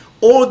by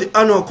all the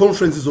annual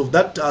conferences of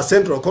that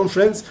central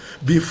conference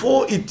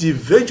before it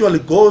eventually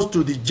goes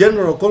to the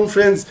general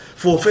conference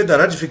for further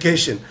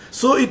ratification.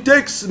 So it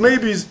takes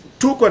maybe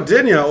 2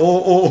 quadrennia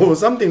or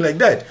something like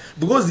that,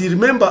 because you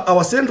remember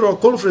our central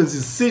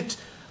conferences sit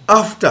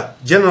after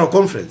general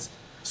conference.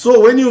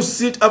 So when you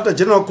sit after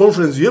general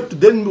conference, you have to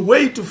then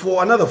wait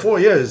for another 4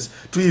 years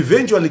to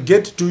eventually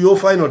get to your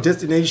final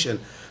destination.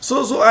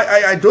 So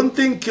I don't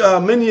think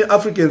many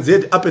Africans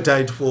had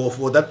appetite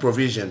for that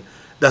provision.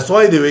 That's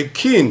why they were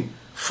keen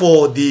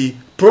for the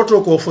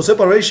protocol for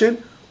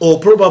separation, or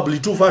probably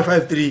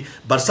 2553,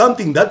 but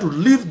something that would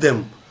leave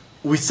them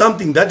with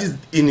something that is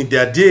in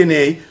their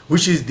DNA,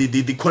 which is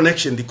the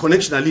connection, the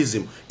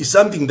connectionalism, is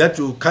something that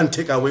you can't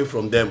take away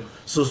from them.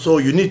 So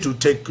you need to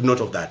take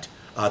note of that.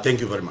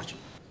 Thank you very much.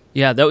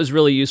 Yeah, that was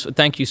really useful.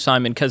 Thank you,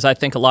 Simon, because I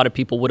think a lot of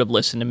people would have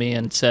listened to me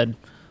and said,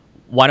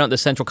 why don't the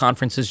central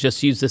conferences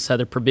just use this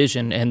other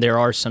provision? And there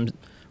are some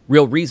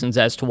real reasons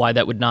as to why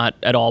that would not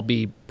at all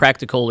be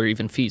practical or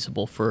even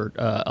feasible for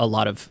a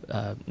lot of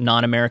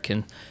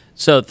non-American.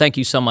 So thank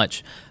you so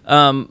much.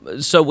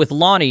 So with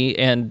Lonnie,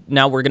 and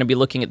now we're going to be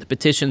looking at the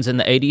petitions in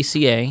the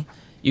ADCA.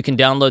 You can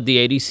download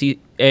the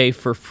ADCA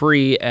for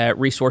free at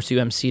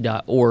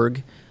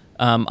resourceumc.org.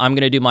 I'm going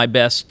to do my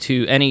best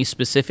to any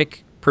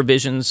specific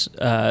provisions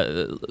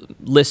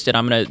listed.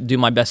 I'm going to do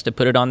my best to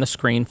put it on the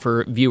screen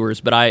for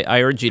viewers, but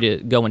I urge you to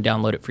go and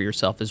download it for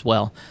yourself as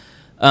well.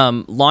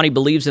 Lonnie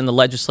believes in the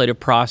legislative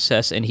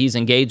process, and he's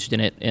engaged in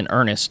it in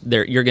earnest.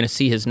 You're going to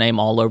see his name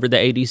all over the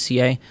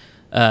ADCA.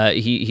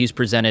 He's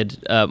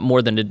presented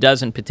more than a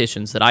dozen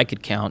petitions that I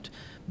could count,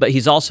 but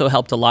he's also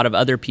helped a lot of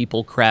other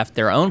people craft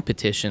their own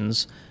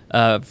petitions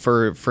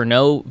for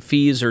no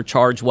fees or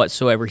charge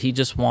whatsoever. He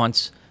just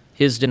wants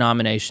his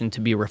denomination to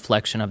be a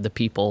reflection of the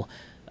people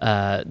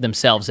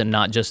themselves and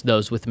not just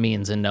those with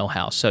means and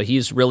know-how. So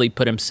he's really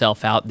put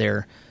himself out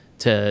there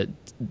to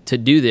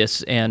do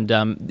this, and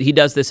he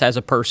does this as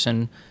a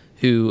person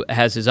who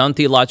has his own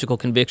theological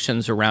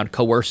convictions around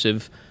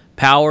coercive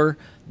power,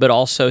 but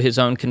also his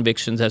own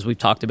convictions, as we've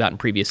talked about in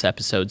previous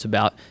episodes,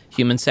 about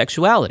human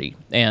sexuality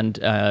and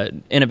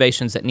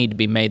innovations that need to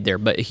be made there.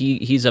 But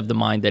he's of the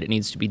mind that it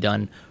needs to be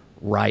done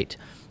right.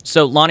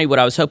 So, Lonnie, what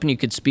I was hoping you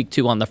could speak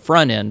to on the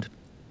front end,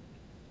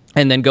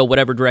 and then go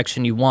whatever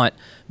direction you want.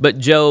 But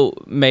Joe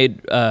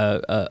made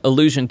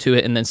allusion to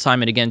it, and then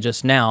Simon again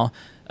just now.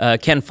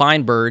 Ken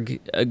Feinberg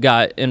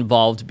got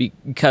involved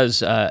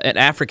because an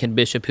African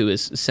bishop who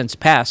has since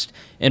passed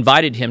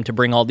invited him to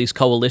bring all these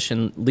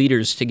coalition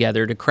leaders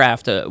together to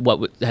craft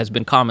what has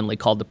been commonly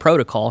called the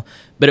protocol,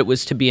 but it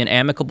was to be an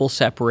amicable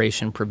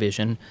separation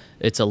provision.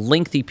 It's a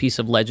lengthy piece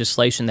of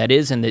legislation that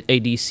is in the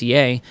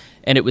ADCA,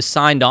 and it was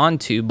signed on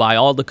to by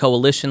all the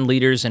coalition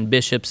leaders and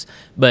bishops,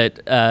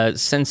 but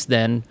since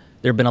then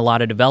there have been a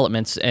lot of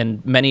developments,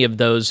 and many of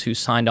those who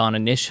signed on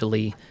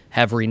initially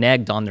have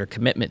reneged on their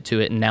commitment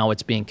to it, and now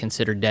it's being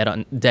considered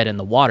dead in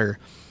the water.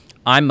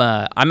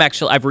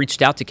 I've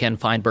reached out to Ken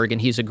Feinberg,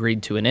 and he's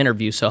agreed to an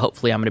interview, so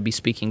hopefully I'm going to be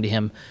speaking to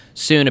him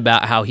soon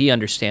about how he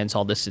understands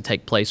all this to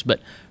take place. But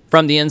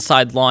from the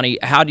inside, Lonnie,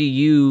 how do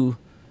you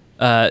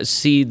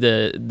see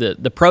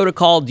the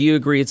protocol? Do you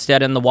agree it's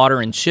dead in the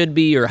water and should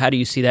be, or how do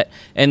you see that?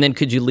 And then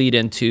could you lead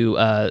into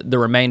the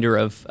remainder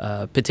of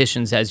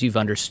petitions as you've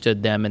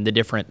understood them and the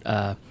different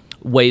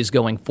ways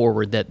going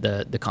forward that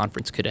the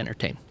conference could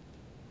entertain?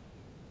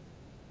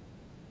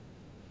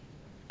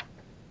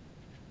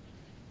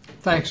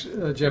 Thanks,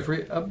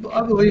 Jeffrey.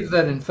 I believe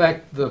that, in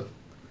fact, the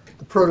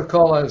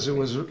protocol as it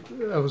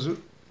was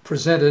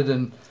presented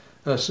and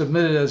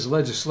submitted as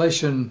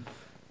legislation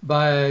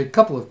by a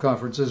couple of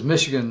conferences,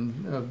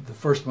 Michigan, the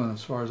first one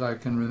as far as I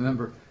can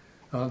remember,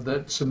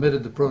 that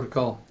submitted the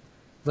protocol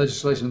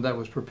legislation that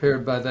was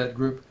prepared by that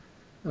group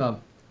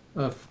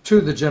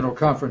to the General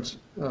Conference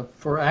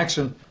for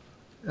action.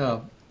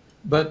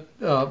 But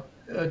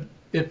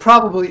it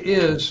probably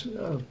is,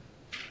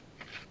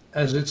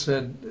 as it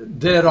said,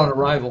 dead on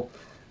arrival.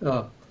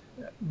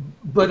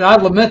 But I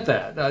lament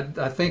that.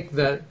 I think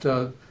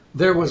that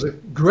there was a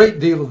great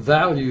deal of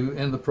value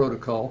in the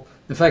protocol.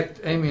 In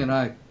fact, Amy and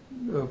I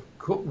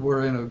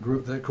were in a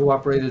group that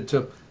cooperated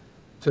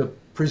to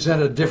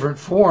present a different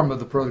form of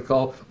the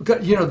protocol.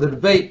 Because, the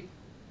debate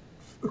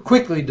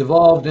quickly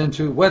devolved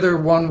into whether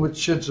one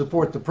should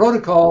support the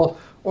protocol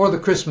or the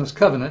Christmas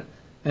covenant.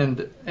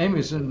 And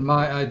Amy's and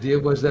my idea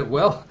was that,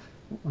 well,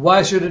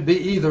 why should it be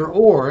either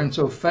or? And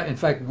so, in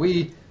fact,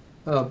 we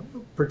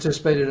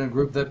participated in a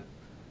group that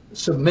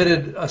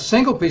submitted a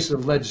single piece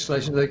of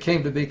legislation that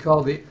came to be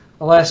called the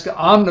Alaska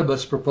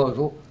Omnibus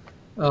Proposal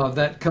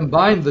that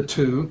combined the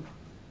two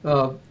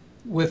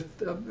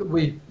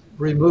we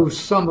removed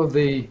some of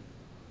the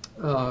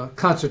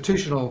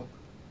constitutional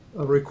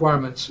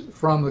requirements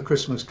from the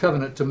Christmas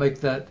Covenant to make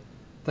that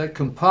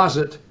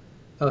composite.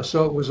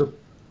 So it was a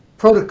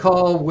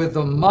protocol with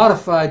a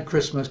modified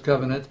Christmas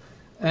Covenant,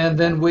 and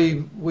then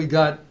we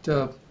got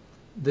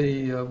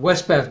the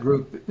Westpath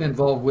group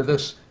involved with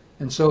us,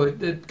 and so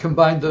it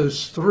combined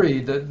those three.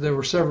 There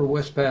were several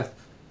Westpath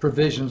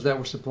provisions that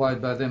were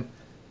supplied by them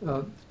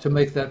to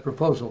make that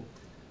proposal.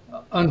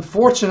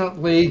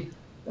 Unfortunately,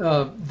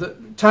 the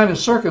time and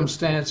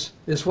circumstance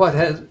is what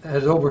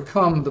has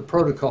overcome the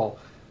protocol.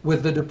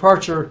 With the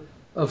departure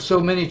of so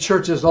many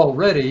churches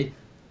already,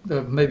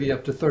 maybe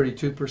up to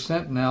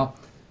 32% now,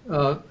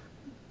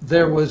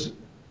 there was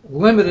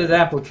limited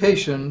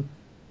application,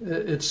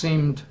 it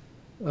seemed,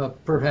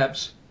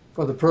 perhaps,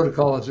 for the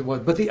protocol as it was.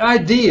 But the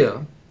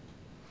idea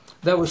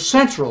that was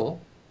central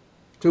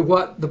to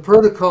what the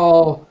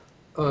protocol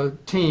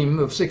team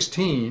of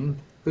 16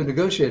 who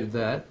negotiated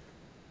that,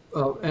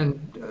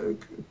 and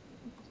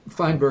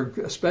Feinberg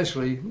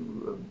especially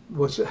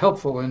was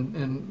helpful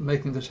in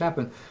making this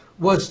happen,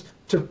 was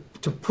to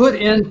put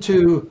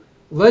into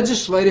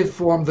legislative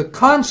form the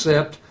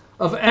concept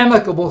of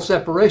amicable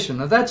separation.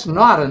 Now, that's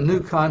not a new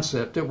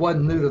concept. It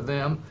wasn't new to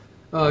them.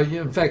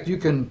 In fact, you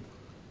can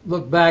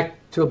look back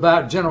to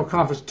about General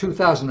Conference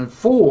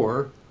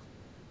 2004,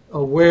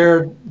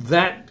 where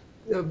that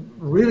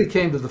really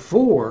came to the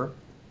fore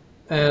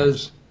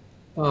as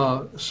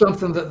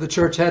something that the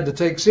church had to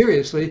take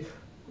seriously.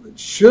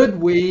 Should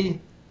we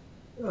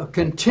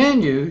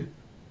continue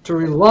to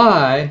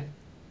rely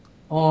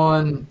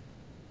on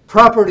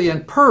property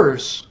and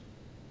purse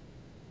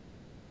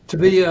to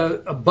be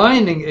a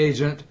binding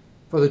agent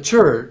for the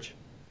church?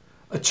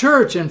 A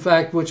church, in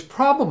fact, which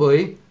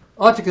probably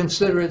ought to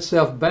consider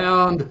itself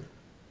bound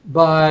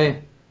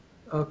by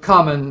a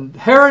common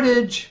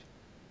heritage,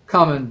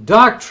 common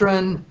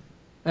doctrine,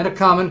 and a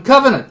common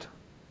covenant.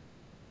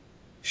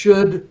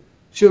 Should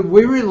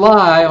we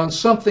rely on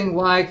something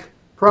like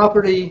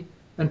property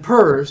and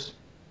purse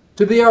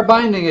to be our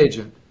binding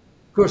agent?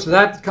 Of course,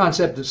 that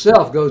concept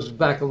itself goes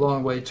back a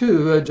long way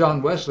too.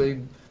 John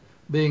Wesley,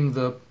 being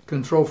the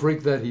control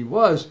freak that he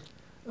was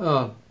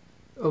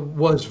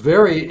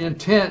very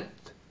intent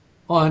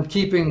on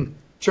keeping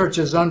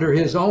churches under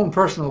his own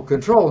personal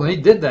control, and he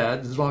did that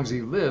as long as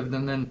he lived.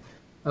 And then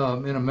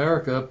in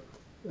America,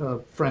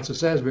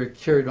 Francis Asbury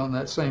carried on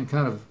that same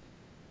kind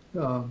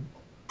of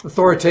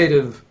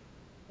authoritative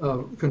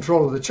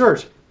control of the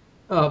church.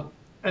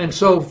 And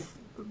so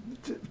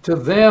to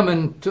them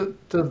and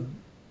to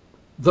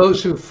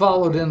those who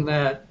followed in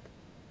that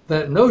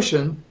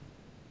notion,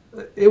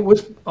 it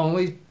was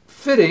only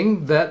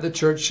fitting that the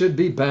church should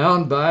be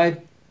bound by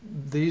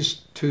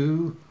these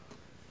two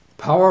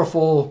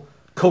powerful,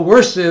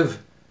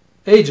 coercive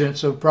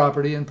agents of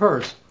property and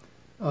purse.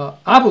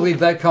 I believe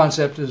that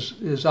concept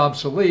is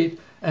obsolete,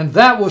 and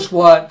that was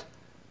what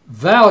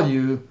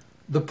value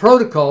the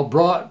protocol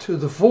brought to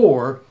the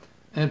fore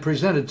and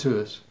presented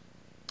to us.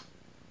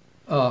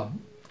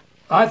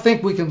 I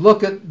think we can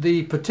look at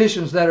the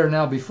petitions that are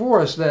now before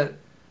us that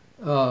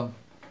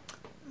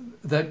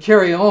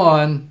carry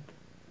on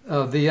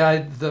the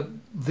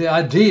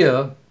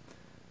idea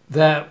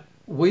that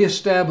we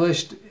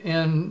established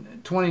in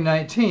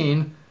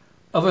 2019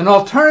 of an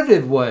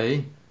alternative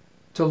way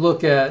to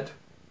look at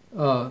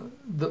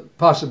the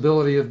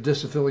possibility of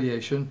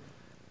disaffiliation,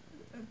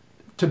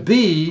 to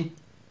be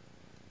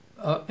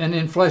an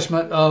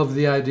enfleshment of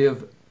the idea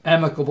of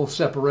amicable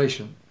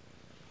separation.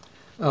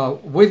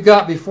 We've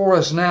got before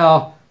us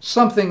now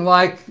something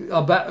like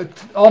about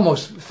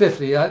almost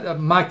 50.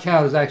 My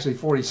count is actually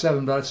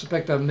 47, but I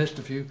suspect I've missed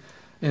a few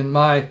in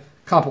my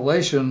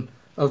compilation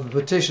of the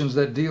petitions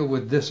that deal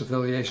with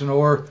disaffiliation,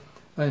 or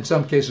in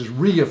some cases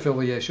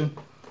reaffiliation.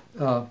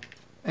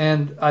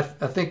 And I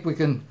think we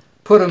can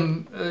put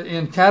them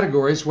in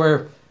categories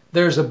where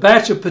there's a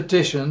batch of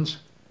petitions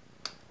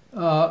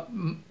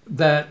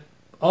that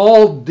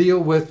all deal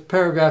with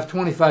paragraph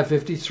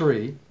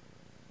 2553,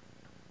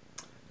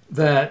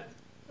 that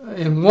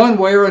in one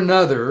way or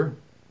another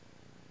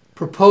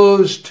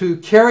propose to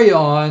carry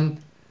on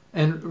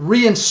and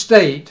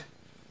reinstate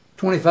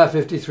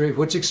 2553,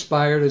 which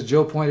expired, as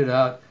Joe pointed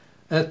out,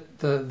 at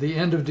the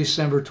end of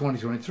December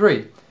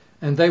 2023.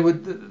 And they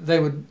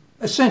would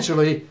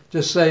essentially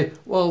just say,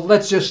 well,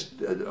 let's just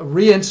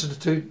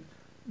reinstitute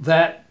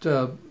that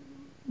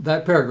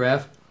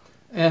paragraph,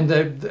 and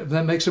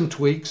they make some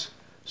tweaks.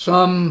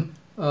 Some,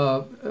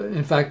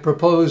 in fact,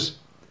 propose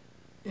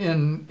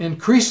in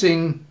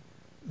increasing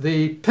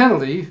the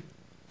penalty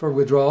for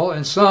withdrawal,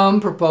 and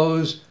some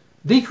propose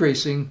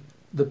decreasing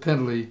the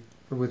penalty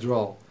for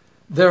withdrawal.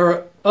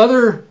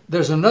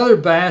 There's another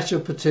batch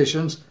of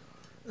petitions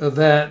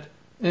that,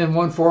 in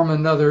one form or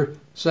another,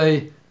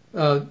 say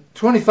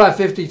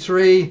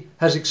 2553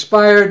 has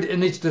expired. It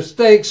needs to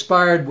stay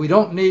expired. We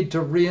don't need to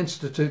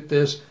reinstitute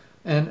this.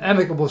 And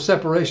amicable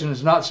separation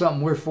is not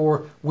something we're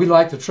for. We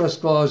like the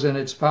trust clause and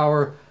its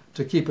power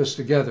to keep us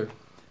together.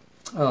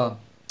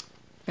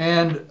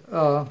 Then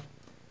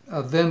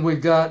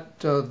we've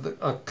got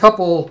a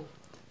couple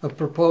of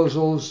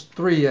proposals,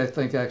 3 I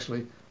think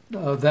actually,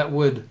 that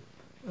would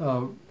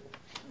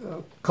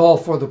call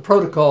for the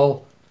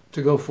protocol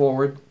to go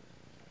forward.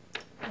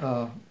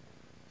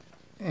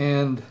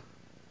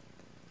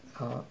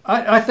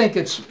 I think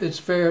it's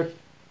fair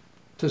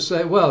to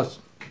say, well,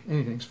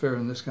 anything's fair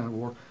in this kind of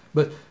war,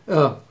 but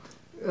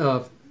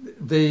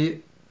the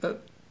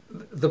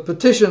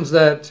petitions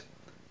that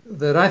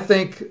I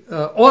think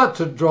ought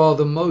to draw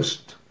the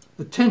most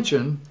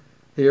attention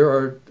here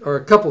are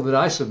a couple that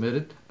I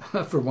submitted,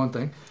 for one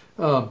thing,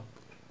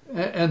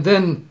 and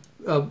then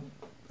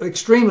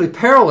extremely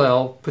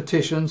parallel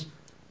petitions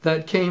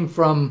that came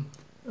from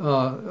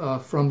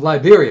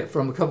Liberia,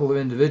 from a couple of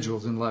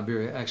individuals in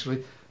Liberia,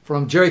 actually,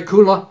 from Jerry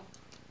Kula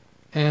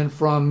and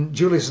from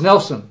Julius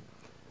Nelson.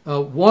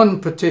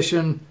 One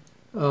petition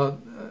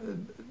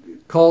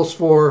calls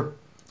for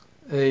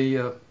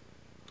a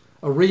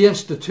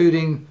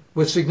reinstituting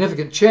with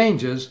significant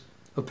changes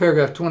of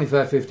paragraph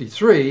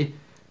 2553,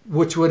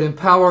 which would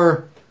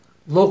empower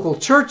local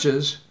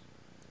churches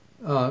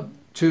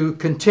to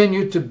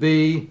continue to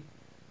be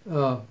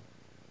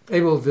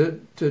able to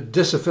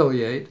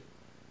disaffiliate,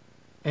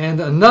 and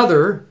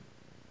another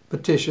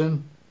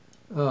petition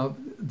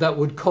that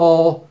would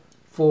call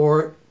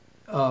for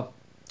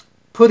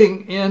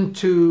putting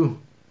into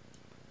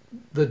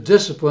the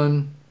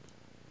discipline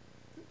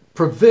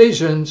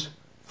provisions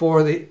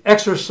for the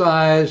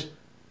exercise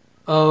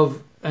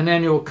of an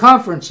annual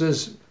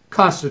conference's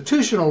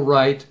constitutional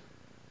right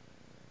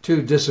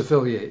to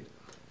disaffiliate.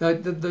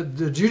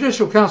 The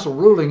Judicial Council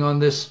ruling on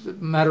this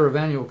matter of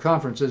annual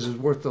conferences is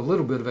worth a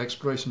little bit of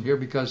explanation here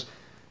because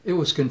it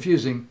was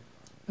confusing.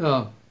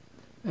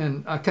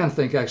 And I kind of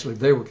think actually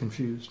they were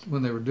confused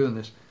when they were doing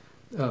this.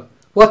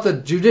 What the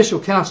Judicial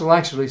Council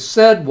actually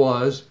said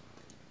was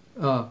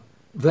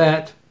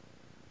that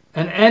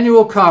an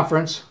annual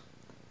conference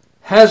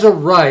has a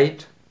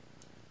right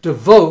to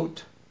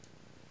vote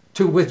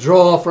to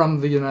withdraw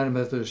from the United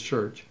Methodist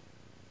Church.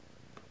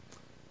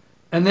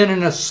 And then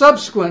in a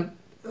subsequent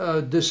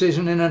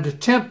decision, in an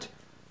attempt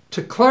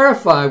to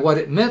clarify what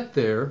it meant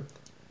there,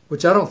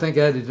 which I don't think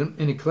added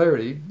any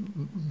clarity,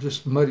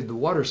 just muddied the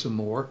water some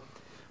more,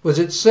 was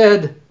it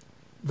said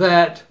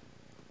that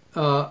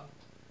an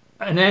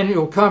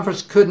annual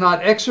conference could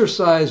not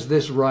exercise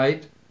this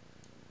right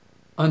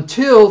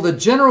until the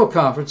General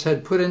Conference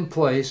had put in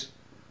place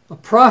a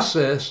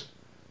process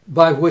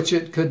by which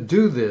it could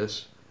do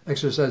this,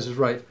 exercise its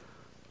right.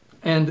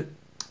 And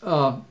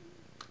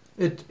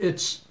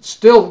it's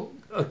still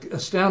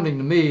astounding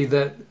to me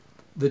that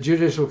the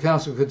Judicial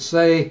Council could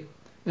say,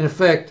 in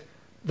effect,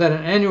 that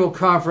an annual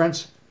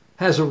conference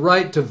has a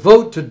right to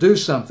vote to do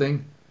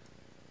something,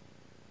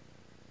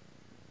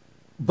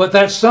 but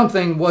that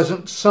something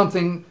wasn't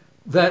something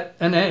that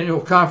an annual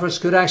conference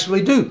could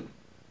actually do.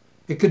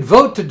 It could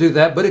vote to do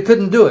that, but it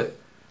couldn't do it.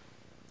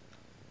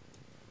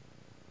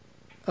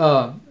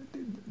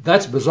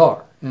 That's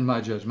bizarre in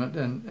my judgment,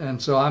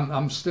 and so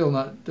I'm still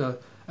not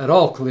at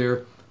all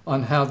clear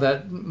on how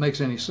that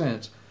makes any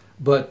sense.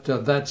 But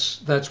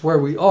that's where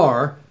we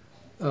are.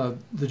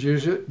 The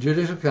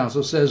Judicial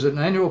Council says that an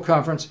annual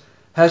conference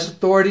has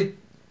authority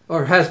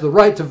or has the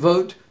right to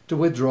vote to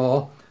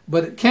withdraw,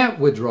 but it can't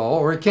withdraw,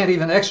 or it can't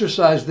even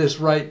exercise this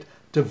right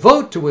to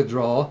vote to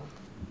withdraw.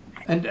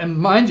 And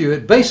mind you,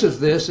 it bases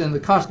this in the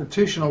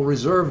constitutional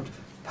reserved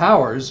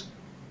powers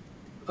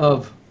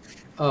of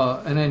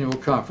an annual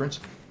conference.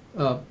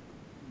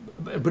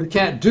 But it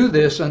can't do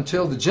this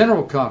until the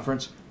General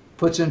Conference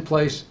puts in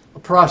place a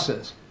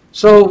process.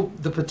 So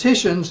the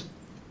petitions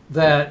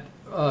that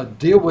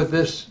deal with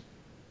this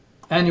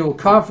annual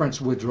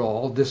conference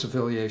withdrawal,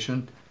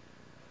 disaffiliation,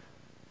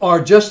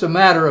 are just a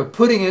matter of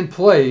putting in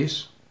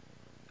place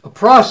a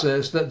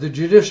process that the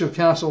Judicial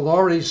Council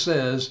already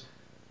says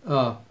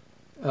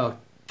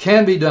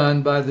can be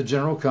done by the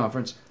General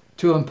Conference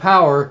to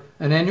empower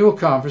an annual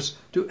conference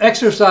to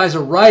exercise a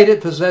right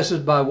it possesses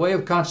by way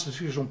of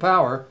constitutional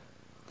power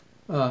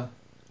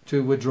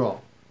to withdraw.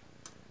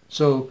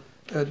 So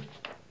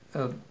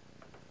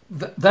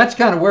that's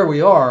kind of where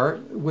we are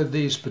with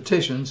these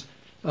petitions.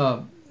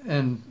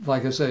 And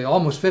like I say,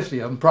 almost 50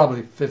 of them,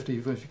 probably 50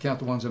 if you count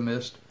the ones I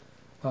missed,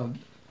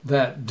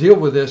 that deal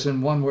with this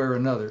in one way or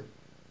another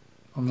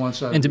on one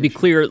side. And to be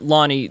clear,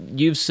 Lonnie,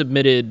 you've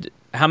submitted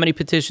how many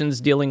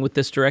petitions dealing with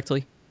this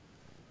directly?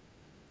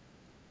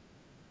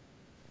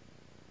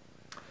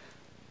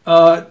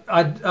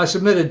 I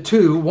submitted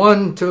 2,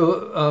 one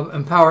to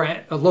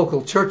empower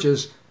local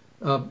churches.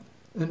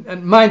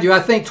 And mind you, I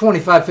think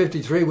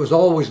 2553 was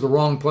always the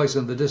wrong place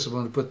in the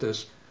discipline to put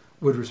this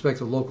with respect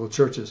to local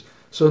churches.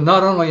 So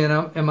not only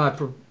am I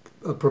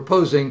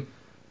proposing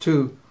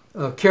to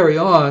carry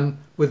on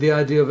with the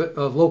idea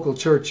of local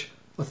church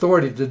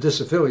authority to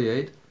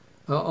disaffiliate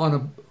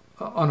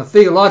on a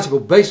theological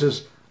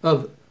basis,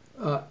 of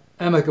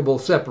amicable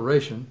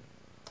separation,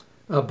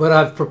 but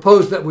I've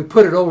proposed that we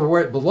put it over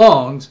where it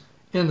belongs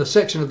in the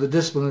section of the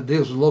discipline that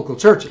deals with local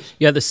churches.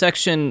 Yeah, the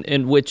section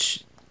in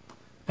which.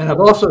 And I've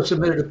also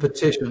submitted a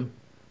petition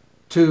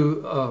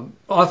to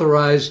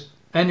authorize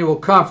annual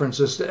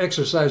conferences to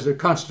exercise their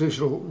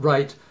constitutional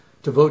right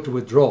to vote to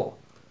withdrawal.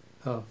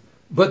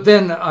 But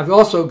then I've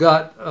also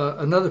got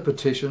another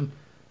petition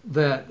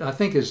that I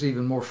think is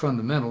even more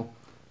fundamental,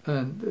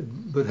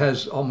 but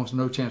has almost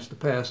no chance to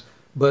pass.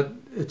 But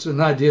it's an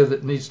idea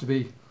that needs to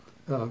be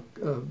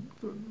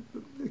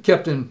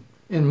kept in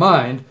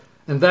mind,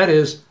 and that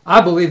is, I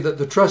believe that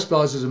the trust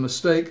clause is a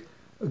mistake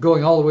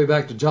going all the way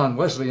back to John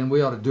Wesley, and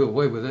we ought to do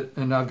away with it.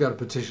 And I've got a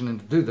petition in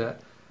to do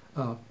that,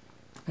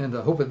 and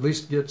I hope at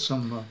least get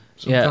some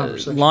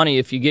conversation. Lonnie,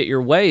 if you get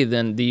your way,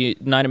 then the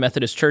United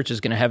Methodist Church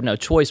is going to have no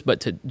choice but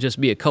to just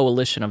be a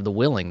coalition of the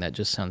willing. That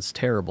just sounds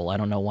terrible. I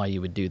don't know why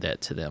you would do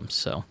that to them.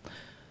 So,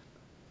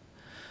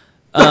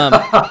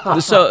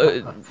 there's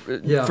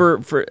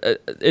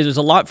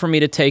a lot for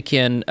me to take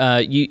in.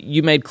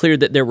 You made clear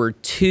that there were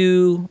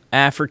 2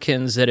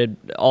 Africans that had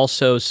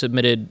also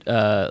submitted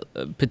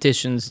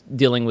petitions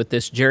dealing with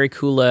this, Jerry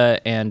Kula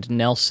and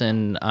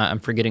Nelson. I'm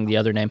forgetting the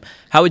other name.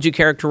 How would you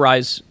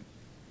characterize?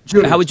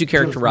 How would you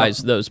characterize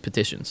those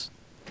petitions?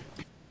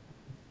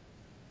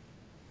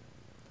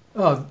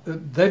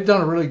 They've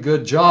done a really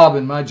good job,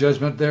 in my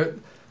judgment.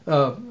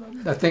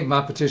 I think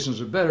my petitions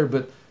are better,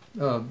 but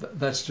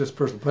that's just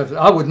personal preference.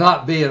 I would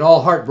not be at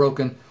all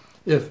heartbroken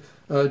if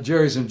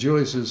Jerry's and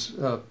Julius's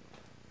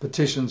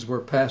petitions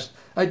were passed.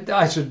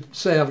 I should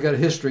say I've got a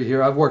history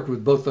here. I've worked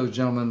with both those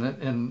gentlemen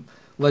in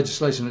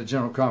legislation at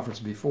General Conference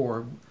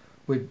before.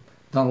 We've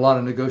done a lot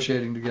of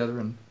negotiating together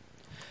and.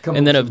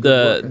 And then of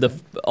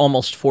the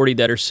almost 40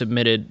 that are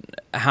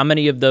submitted, how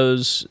many of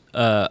those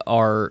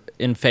are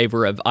in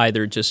favor of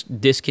either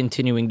just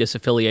discontinuing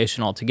disaffiliation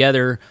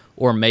altogether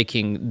or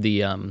making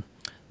the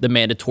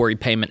mandatory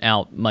payment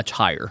out much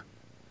higher?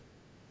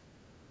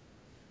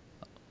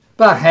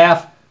 About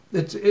half.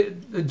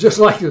 It just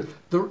like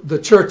the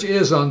church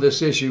is on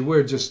this issue.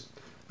 We're just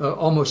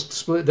almost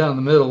split down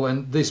the middle,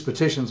 and these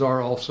petitions are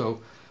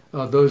also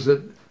those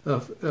that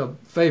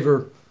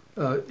favor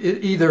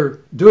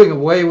either doing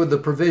away with the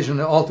provision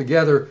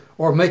altogether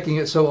or making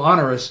it so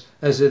onerous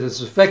as it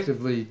is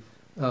effectively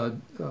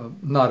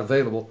not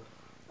available.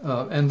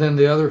 And then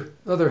the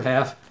other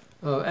half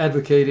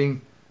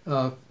advocating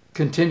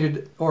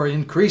continued or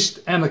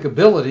increased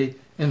amicability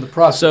in the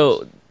process.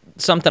 So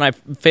something I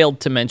failed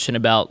to mention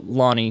about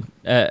Lonnie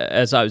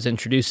as I was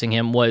introducing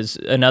him was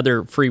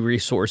another free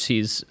resource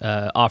he's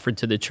offered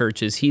to the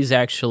churches. He's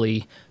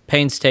actually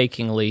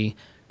painstakingly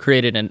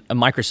created a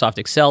Microsoft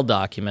Excel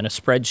document, a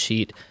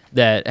spreadsheet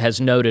that has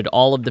noted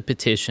all of the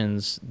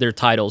petitions, their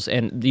titles,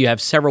 and you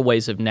have several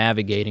ways of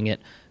navigating it.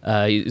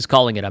 He's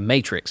calling it a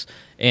matrix.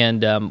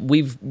 And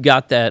we've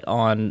got that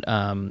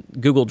on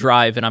Google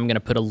Drive, and I'm going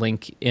to put a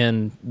link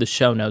in the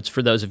show notes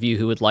for those of you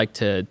who would like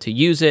to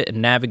use it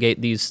and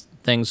navigate these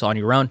things on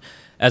your own.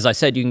 As I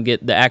said, you can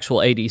get the actual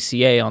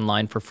ADCA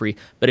online for free,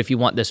 but if you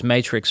want this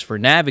matrix for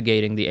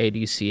navigating the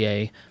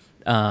ADCA,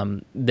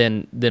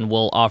 then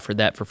we'll offer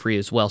that for free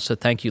as well. So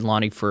thank you,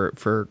 Lonnie,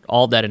 for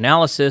all that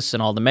analysis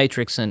and all the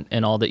matrix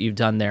and all that you've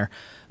done there.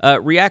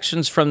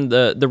 Reactions from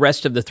the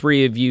rest of the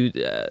three of you.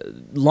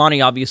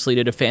 Lonnie obviously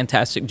did a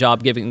fantastic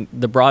job giving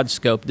the broad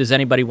scope. Does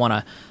anybody want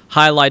to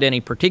highlight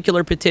any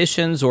particular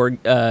petitions or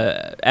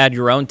add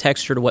your own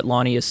texture to what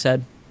Lonnie has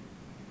said?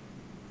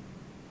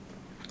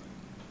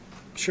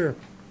 Sure.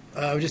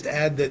 I would just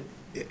add that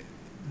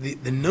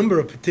the number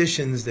of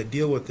petitions that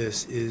deal with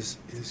this is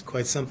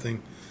quite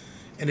something.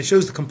 And it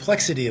shows the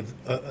complexity of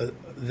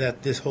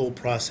that this whole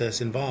process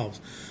involves.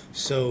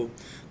 So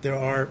there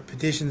are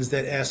petitions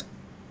that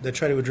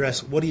try to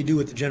address what do you do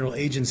with the general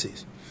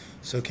agencies.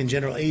 So can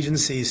general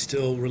agencies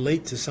still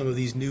relate to some of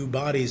these new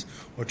bodies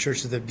or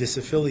churches that have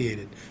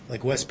disaffiliated,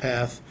 like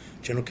Westpath,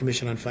 General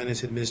Commission on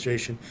Finance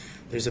Administration?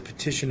 There's a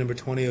petition number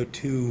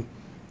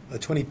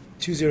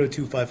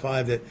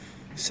 20255 that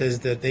says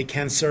that they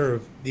can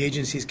serve, the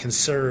agencies can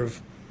serve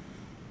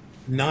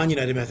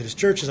non-United Methodist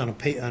churches on a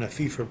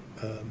fee for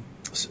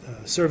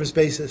service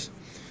basis.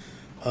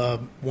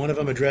 One of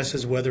them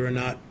addresses whether or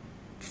not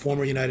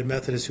former United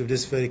Methodists who have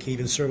disaffiliated can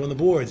even serve on the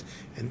boards.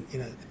 And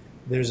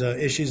there's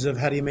issues of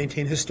how do you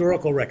maintain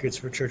historical records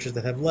for churches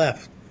that have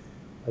left,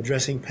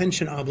 addressing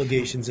pension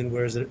obligations in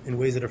ways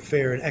that are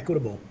fair and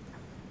equitable.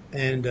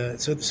 And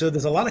so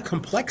there's a lot of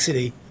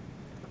complexity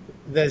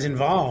that is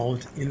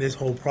involved in this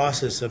whole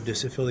process of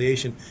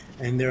disaffiliation,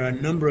 and there are a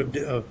number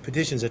of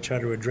petitions that try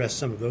to address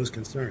some of those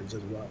concerns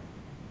as well.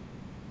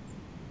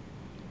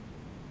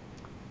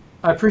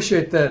 I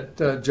appreciate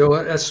that, Joe.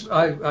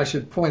 I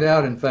should point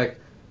out, in fact,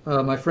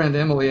 my friend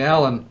Emily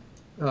Allen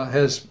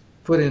has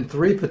put in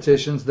 3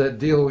 petitions that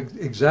deal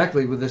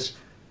exactly with this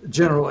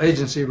general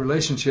agency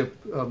relationship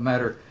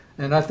matter,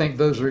 and I think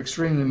those are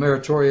extremely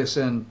meritorious,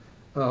 and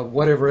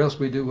whatever else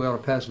we do, we ought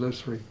to pass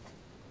those 3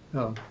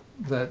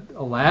 that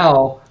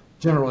allow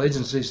general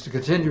agencies to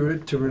continue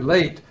to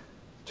relate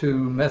to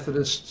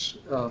Methodists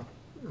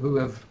who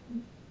have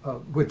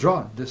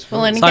withdrawn.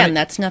 Well, and Simon- again,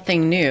 that's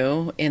nothing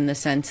new in the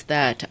sense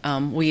that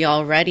we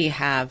already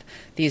have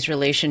these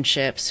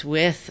relationships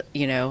with,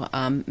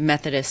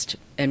 Methodist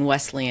and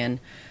Wesleyan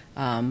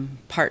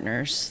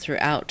partners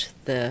throughout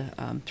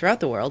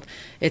the world.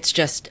 It's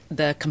just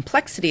the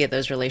complexity of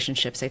those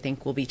relationships, I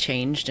think, will be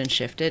changed and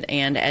shifted.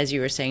 And as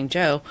you were saying,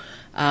 Joe,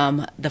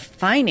 the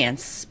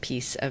finance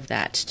piece of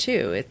that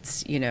too.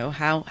 It's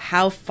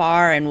how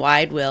far and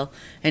wide will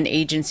an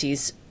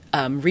agency's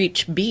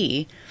reach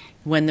be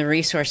when the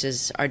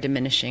resources are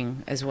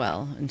diminishing as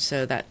well. And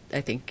so that,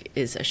 I think,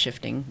 is a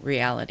shifting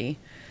reality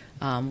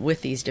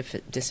with these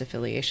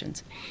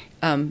disaffiliations.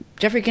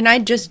 Jeffrey, can I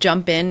just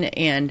jump in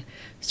and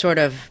sort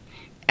of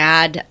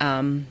add,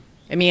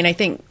 I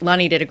think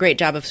Lonnie did a great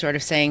job of sort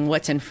of saying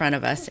what's in front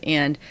of us.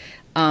 And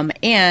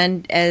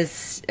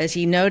as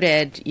he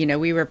noted,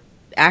 we were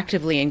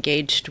actively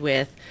engaged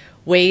with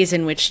ways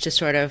in which to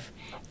sort of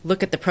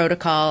look at the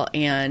protocol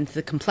and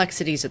the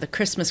complexities of the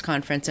Christmas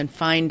conference and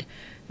find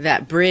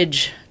that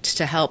bridge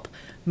to help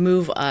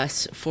move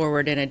us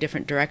forward in a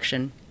different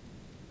direction.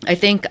 I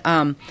think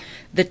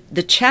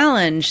the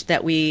challenge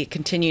that we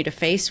continue to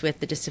face with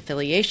the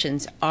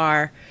disaffiliations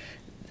are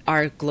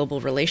our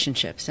global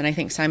relationships. And I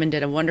think Simon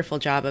did a wonderful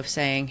job of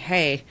saying,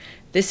 hey,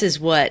 this is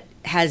what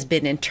has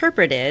been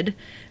interpreted.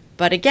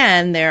 But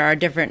again, there are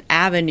different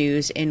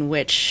avenues in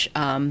which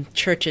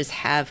churches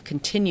have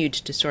continued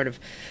to sort of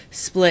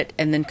split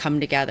and then come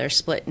together,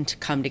 split and to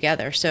come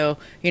together. So,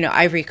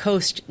 Ivory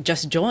Coast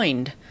just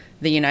joined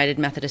the United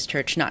Methodist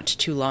Church not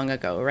too long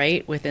ago,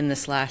 right? Within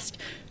this last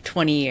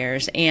 20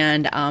 years.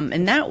 And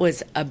that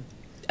was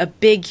a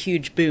big,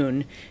 huge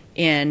boon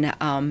in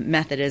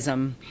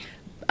Methodism.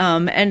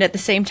 And at the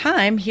same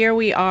time, here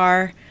we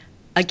are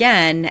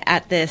again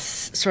at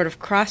this sort of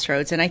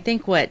crossroads. And I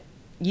think what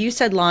you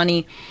said,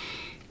 Lonnie,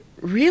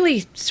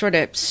 really sort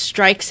of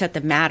strikes at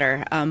the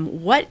matter.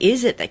 What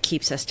is it that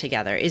keeps us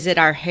together? Is it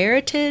our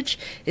heritage?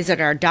 Is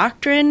it our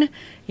doctrine?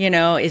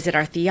 Is it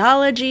our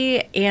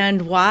theology?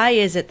 And why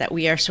is it that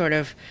we are sort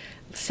of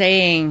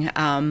saying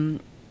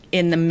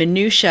in the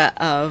minutia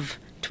of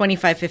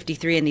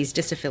 2553 and these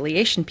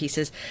disaffiliation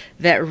pieces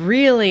that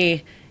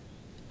really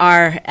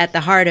are at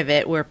the heart of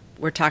it? We're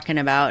talking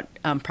about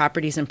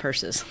properties and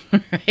purses,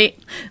 right?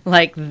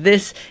 Like,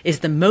 this is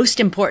the most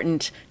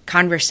important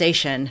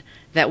conversation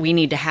that we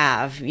need to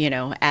have,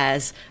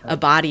 as a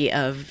body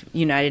of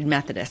United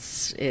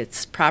Methodists.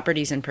 It's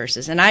properties and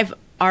purses. And I've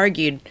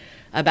argued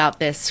about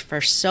this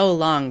for so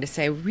long to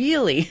say,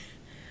 really,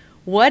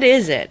 what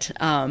is it?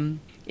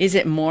 Is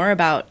it more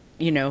about,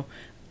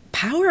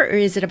 power, or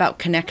is it about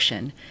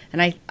connection?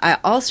 And I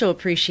also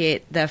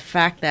appreciate the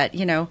fact that,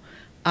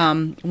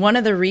 one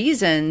of the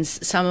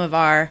reasons some of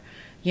our,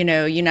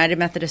 United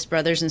Methodist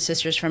brothers and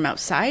sisters from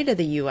outside of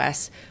the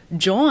U.S.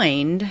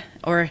 joined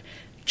or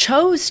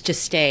chose to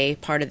stay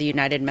part of the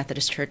United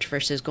Methodist Church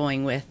versus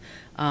going with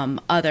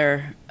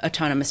other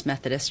autonomous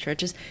Methodist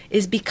churches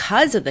is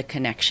because of the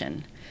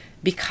connection,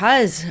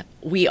 because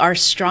we are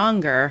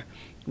stronger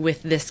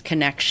with this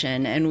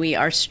connection, and we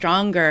are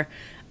stronger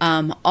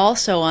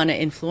also on an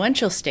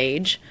influential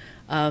stage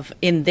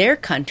in their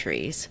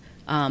countries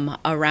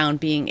around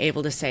being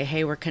able to say,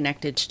 hey, we're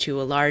connected to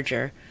a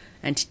larger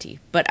entity.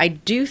 But I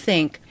do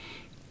think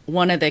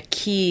one of the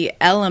key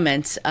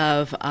elements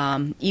of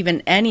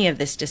even any of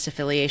this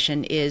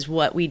disaffiliation is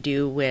what we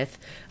do with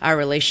our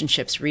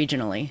relationships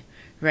regionally,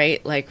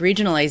 right? Like,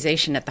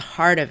 regionalization at the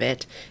heart of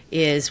it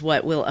is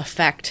what will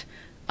affect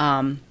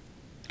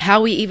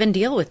how we even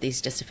deal with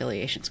these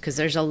disaffiliations, because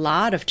there's a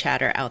lot of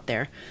chatter out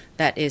there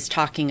that is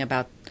talking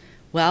about,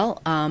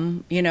 well,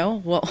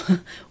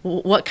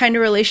 what kind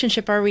of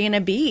relationship are we going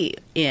to be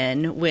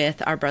in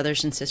with our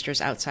brothers and sisters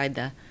outside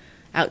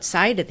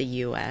of the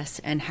U.S.,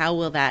 and how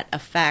will that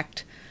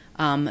affect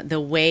the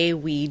way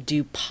we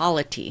do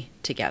polity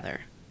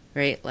together,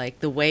 right? Like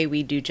the way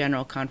we do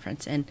general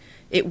conference. And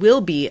it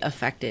will be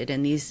affected.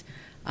 And these,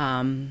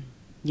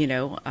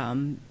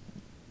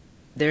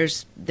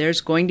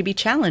 there's going to be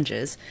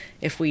challenges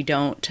if we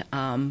don't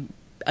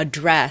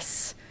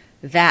address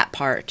that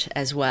part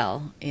as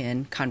well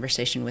in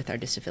conversation with our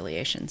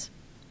disaffiliations.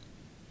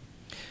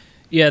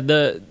 Yeah,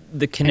 the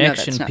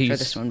connection I know that's not piece for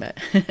this one, but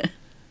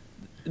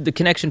the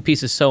connection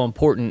piece is so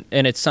important,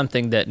 and it's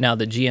something that now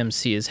the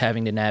GMC is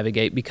having to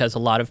navigate, because a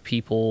lot of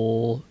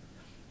people,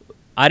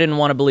 I didn't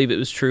want to believe it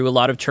was true. A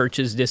lot of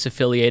churches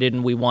disaffiliated,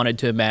 and we wanted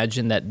to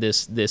imagine that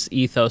this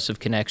ethos of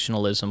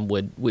connectionalism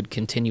would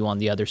continue on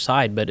the other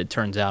side, but it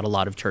turns out a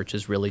lot of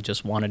churches really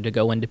just wanted to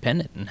go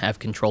independent and have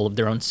control of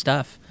their own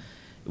stuff,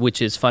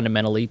 which is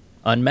fundamentally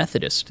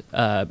un-Methodist.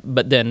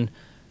 But then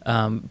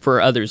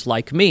for others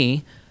like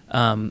me,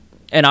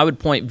 and I would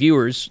point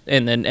viewers,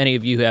 and then any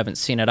of you who haven't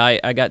seen it,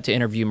 I got to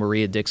interview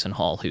Maria Dixon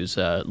Hall, who's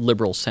a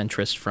liberal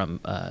centrist from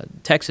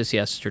Texas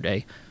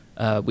yesterday.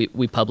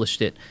 We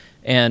published it,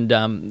 and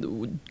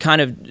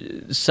kind of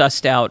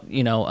sussed out,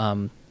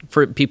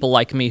 for people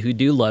like me who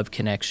do love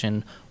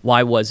connection,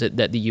 why was it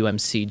that the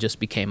UMC just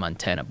became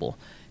untenable?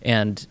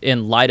 And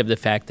in light of the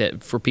fact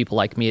that for people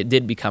like me, it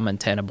did become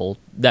untenable,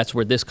 that's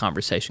where this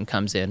conversation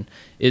comes in,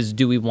 is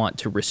do we want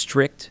to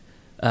restrict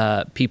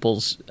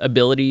people's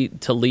ability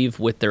to leave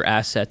with their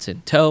assets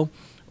in tow,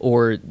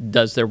 or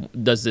does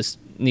this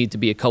need to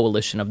be a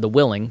coalition of the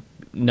willing,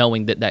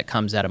 knowing that that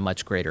comes at a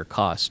much greater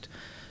cost?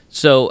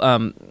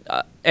 So,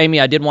 Amy,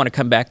 I did want to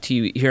come back to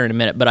you here in a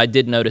minute, but I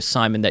did notice,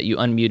 Simon, that you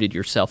unmuted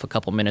yourself a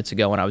couple minutes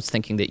ago, and I was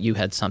thinking that you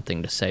had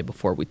something to say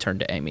before we turn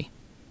to Amy.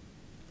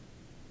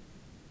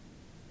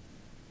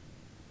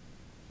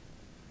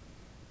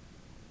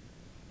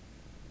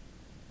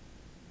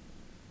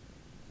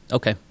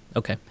 Okay.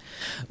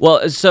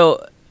 Well,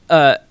 so,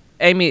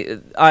 Amy,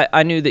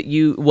 I knew that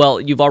you've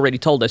already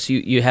told us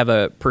you have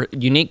a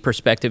unique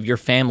perspective. Your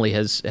family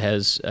has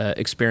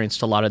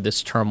experienced a lot of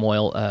this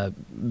turmoil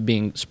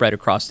being spread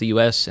across the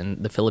U.S.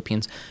 and the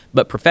Philippines.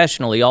 But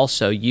professionally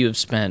also, you have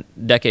spent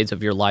decades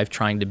of your life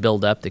trying to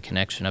build up the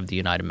connection of the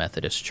United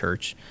Methodist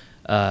Church.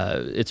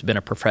 It's been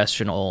a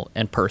professional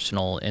and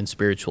personal and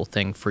spiritual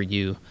thing for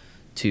you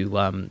to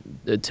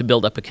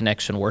build up a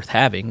connection worth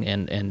having,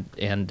 and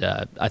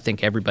I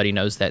think everybody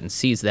knows that and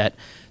sees that.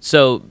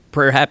 So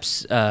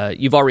perhaps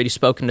you've already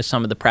spoken to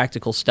some of the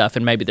practical stuff,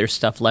 and maybe there's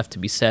stuff left to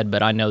be said,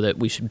 but I know that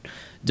we should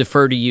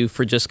defer to you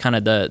for just kind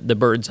of the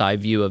bird's eye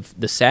view of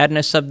the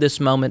sadness of this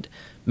moment,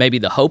 maybe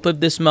the hope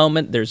of this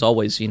moment. There's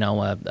always,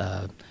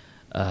 a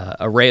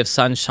ray of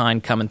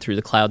sunshine coming through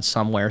the clouds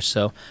somewhere.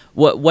 So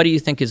what do you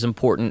think is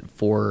important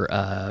for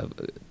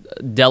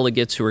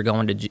delegates who are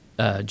going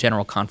to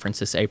General Conference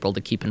this April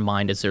to keep in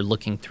mind as they're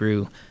looking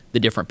through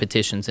the different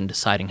petitions and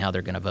deciding how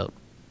they're going to vote?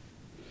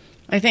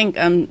 I think,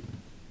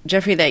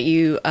 Jeffrey, that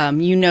you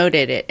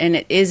noted it, and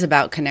it is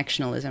about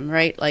connectionalism,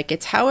 right? Like,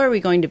 it's how are we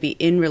going to be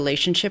in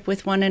relationship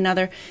with one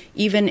another,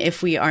 even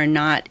if we are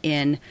not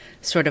in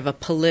sort of a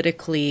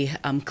politically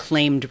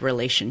claimed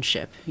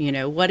relationship?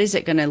 What is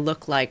it going to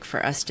look like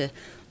for us to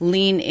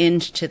lean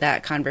into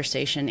that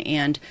conversation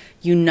and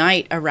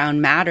unite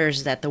around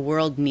matters that the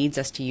world needs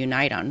us to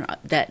unite on,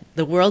 that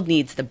the world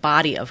needs the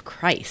body of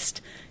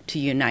Christ to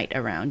unite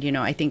around?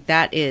 I think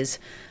that is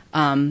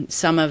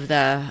some of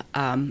the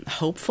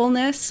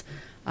hopefulness.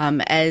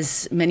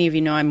 As many of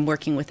you know, I'm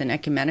working with an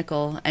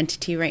ecumenical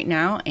entity right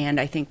now, and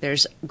I think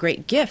there's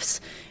great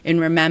gifts in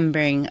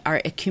remembering our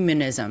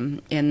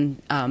ecumenism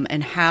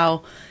and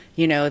how,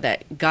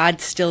 that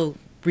God still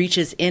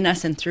reaches in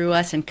us and through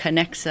us and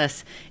connects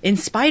us in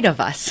spite of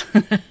us,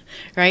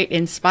 right?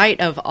 In spite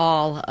of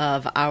all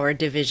of our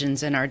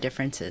divisions and our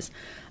differences.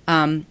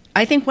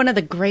 I think one of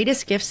the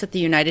greatest gifts that the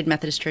United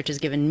Methodist Church has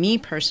given me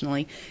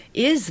personally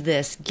is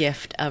this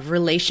gift of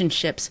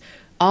relationships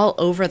all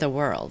over the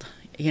world.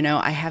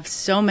 I have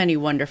so many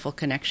wonderful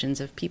connections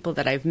of people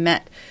that I've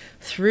met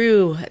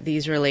through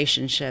these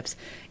relationships.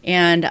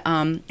 And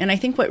I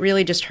think what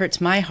really just hurts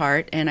my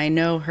heart, and I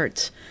know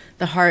hurts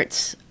the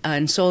hearts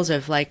and souls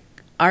of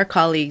our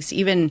colleagues,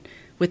 even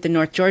with the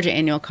North Georgia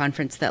Annual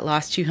Conference that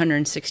lost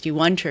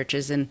 261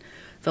 churches in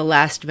the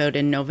last vote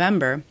in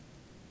November,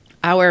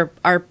 our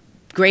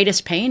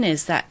greatest pain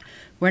is that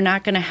we're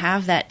not going to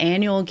have that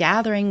annual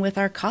gathering with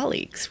our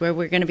colleagues where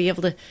we're going to be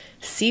able to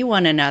see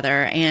one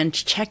another and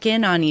check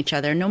in on each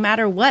other, no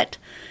matter what,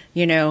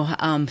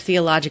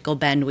 theological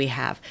bend we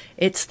have.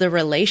 It's the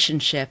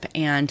relationship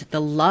and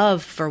the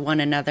love for one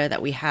another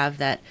that we have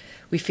that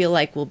we feel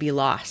like will be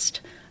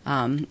lost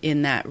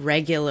in that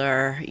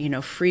regular,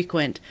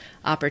 frequent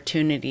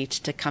opportunity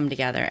to come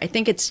together. I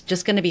think it's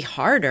just going to be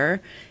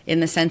harder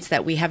in the sense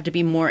that we have to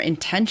be more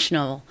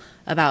intentional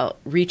about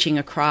reaching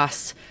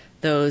across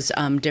those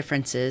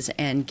differences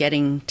and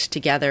getting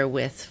together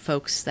with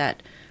folks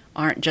that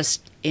aren't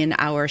just in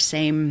our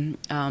same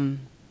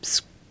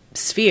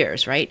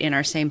spheres, right? In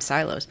our same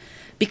silos.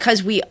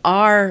 Because we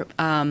are,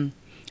 I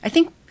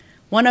think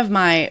one of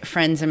my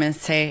friends, I'm going to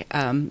say,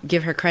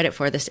 give her credit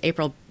for this,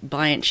 April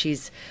Bryant,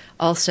 she's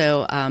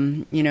also,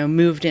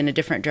 moved in a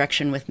different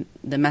direction with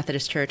the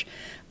Methodist Church.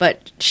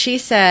 But she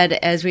said,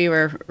 as we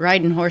were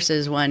riding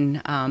horses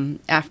one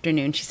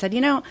afternoon, she said,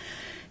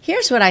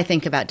 here's what I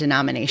think about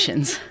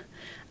denominations.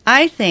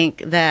 I think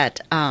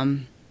that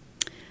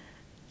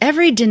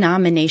every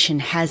denomination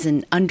has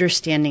an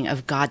understanding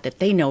of God that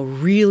they know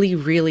really,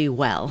 really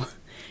well.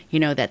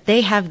 That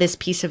they have this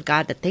piece of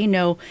God that they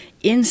know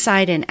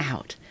inside and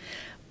out.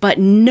 But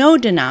no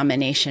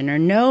denomination or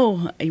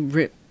no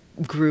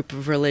group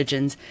of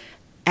religions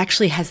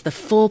actually has the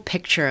full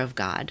picture of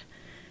God.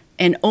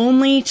 And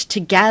only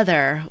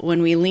together,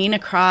 when we lean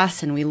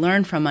across and we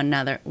learn from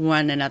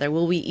one another,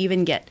 will we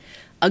even get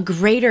a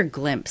greater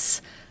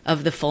glimpse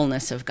of the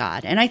fullness of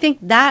God. And I think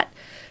that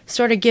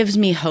sort of gives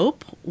me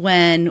hope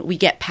when we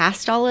get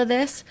past all of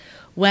this.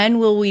 When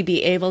will we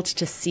be able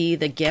to see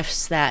the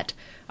gifts that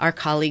our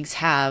colleagues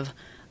have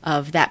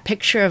of that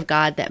picture of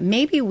God that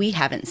maybe we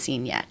haven't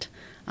seen yet?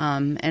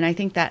 And I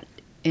think that,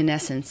 in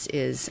essence,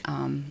 is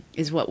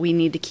what we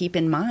need to keep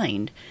in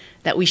mind,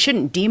 that we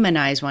shouldn't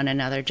demonize one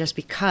another just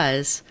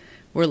because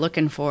we're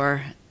looking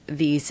for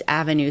these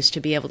avenues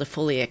to be able to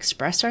fully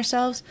express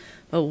ourselves.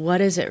 But what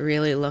does it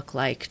really look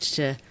like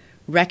to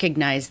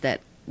recognize that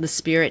the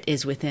Spirit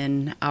is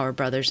within our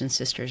brothers and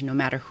sisters, no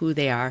matter who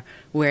they are,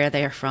 where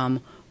they are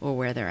from, or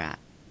where they're at.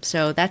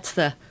 So that's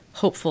the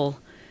hopeful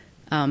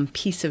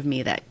piece of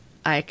me that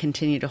I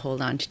continue to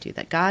hold on to,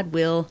 that God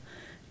will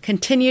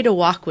continue to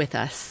walk with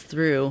us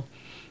through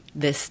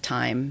this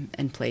time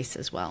and place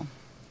as well.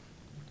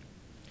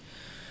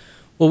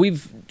 Well,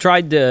 we've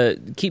tried to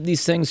keep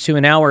these things to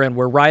an hour, and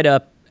we're right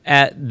up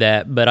at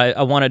that, but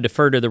I want to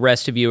defer to the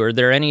rest of you. Are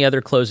there any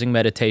other closing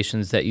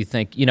meditations that you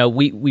think,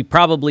 we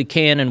probably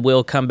can and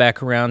will come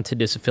back around to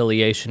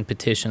disaffiliation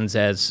petitions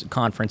as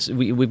conference?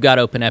 We've got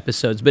open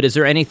episodes, but is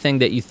there anything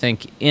that you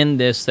think in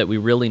this that we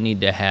really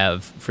need to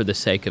have for the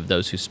sake of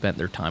those who spent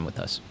their time with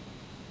us?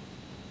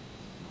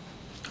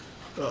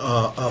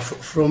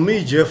 From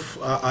me,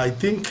 Jeff, I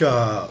think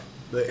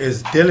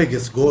as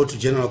delegates go to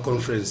General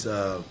Conference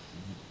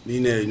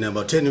in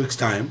about 10 weeks'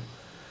 time,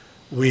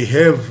 we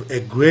have a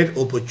great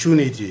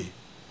opportunity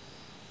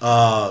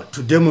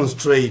to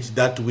demonstrate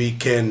that we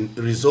can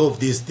resolve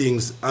these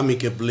things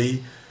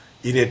amicably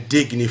in a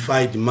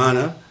dignified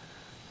manner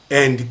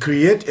and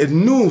create a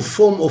new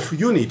form of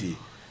unity.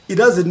 It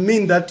doesn't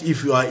mean that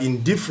if you are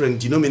in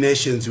different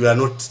denominations, we are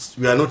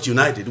not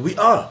united. We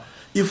are.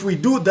 If we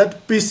do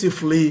that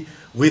peacefully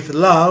with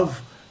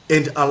love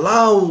and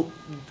allow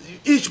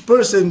each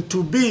person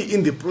to be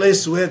in the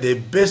place where they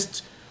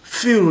best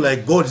feel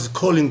like God is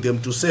calling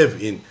them to serve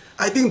in,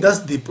 I think that's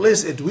the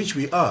place at which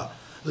we are.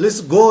 Let's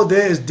go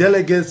there as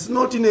delegates,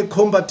 not in a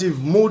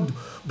combative mood,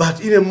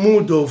 but in a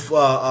mood of,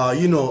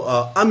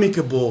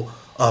 amicable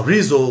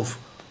resolve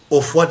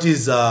of what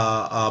is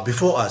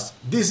before us.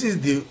 This is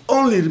the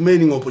only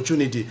remaining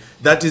opportunity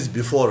that is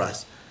before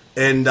us.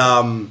 And,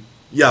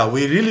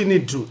 we really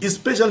need to,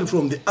 especially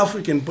from the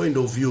African point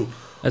of view.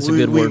 That's a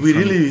good word we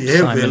from really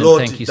have Simon, a lot.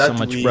 thank you so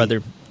much,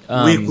 brother.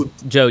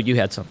 Joe, you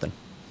had something.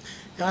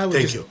 I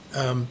would just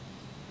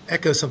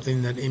echo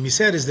something that Amy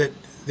said, is that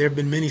there have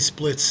been many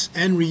splits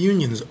and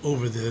reunions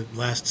over the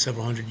last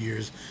several hundred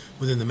years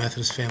within the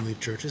Methodist family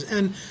of churches,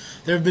 and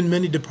there have been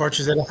many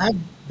departures that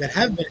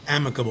have been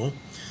amicable,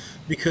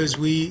 because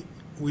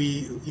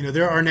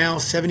there are now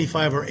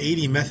 75 or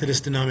 80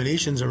 Methodist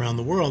denominations around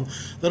the world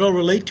that all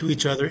relate to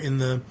each other in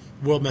the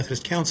World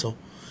Methodist Council,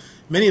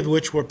 many of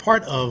which were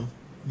part of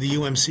the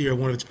UMC or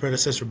one of its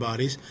predecessor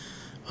bodies.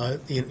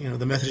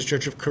 The Methodist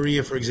Church of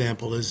Korea, for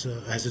example,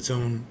 has its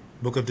own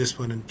Book of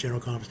Discipline and General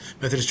Conference.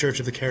 Methodist Church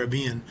of the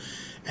Caribbean.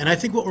 And I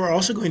think what we're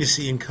also going to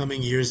see in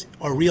coming years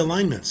are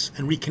realignments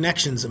and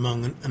reconnections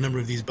among a number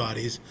of these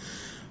bodies.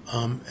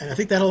 And I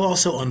think that'll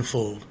also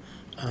unfold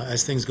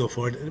as things go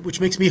forward, which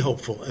makes me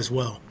hopeful as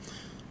well.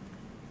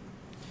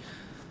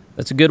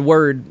 That's a good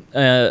word.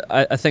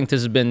 I think this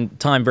has been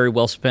time very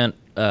well spent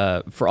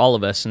for all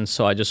of us, and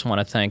so I just want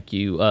to thank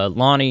you,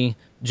 Lonnie,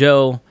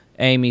 Joe,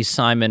 Amy,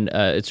 Simon.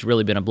 It's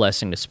really been a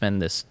blessing to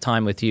spend this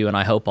time with you, and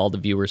I hope all the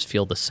viewers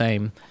feel the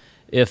same.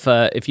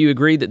 If you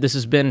agree that this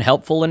has been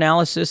helpful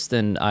analysis,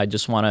 then I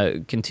just want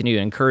to continue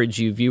to encourage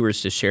you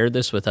viewers to share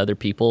this with other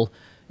people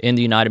in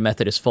the United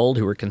Methodist fold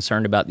who are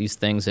concerned about these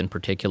things, in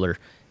particular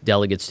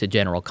delegates to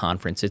General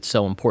Conference. It's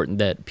so important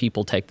that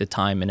people take the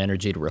time and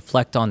energy to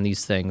reflect on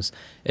these things,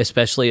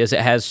 especially as it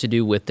has to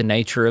do with the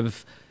nature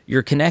of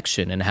your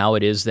connection and how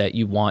it is that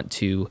you want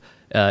to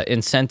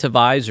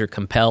incentivize or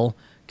compel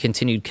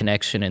continued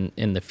connection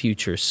in the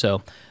future.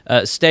 So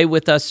stay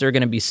with us. There are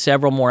going to be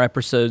several more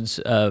episodes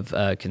of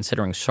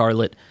Considering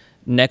Charlotte.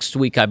 Next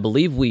week, I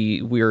believe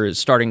we're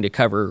starting to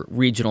cover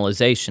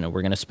regionalization, and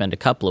we're going to spend a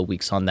couple of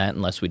weeks on that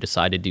unless we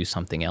decide to do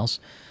something else.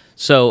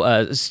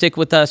 So stick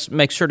with us.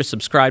 Make sure to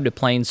subscribe to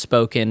Plain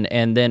Spoken,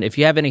 and then if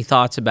you have any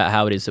thoughts about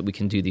how it is that we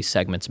can do these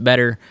segments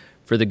better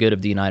for the good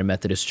of the United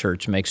Methodist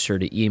Church, make sure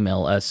to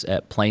email us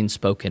at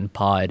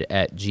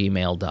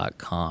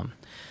plainspokenpod@gmail.com.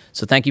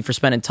 So thank you for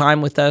spending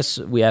time with us.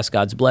 We ask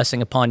God's blessing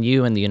upon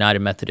you and the United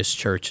Methodist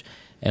Church,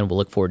 and we'll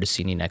look forward to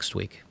seeing you next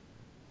week.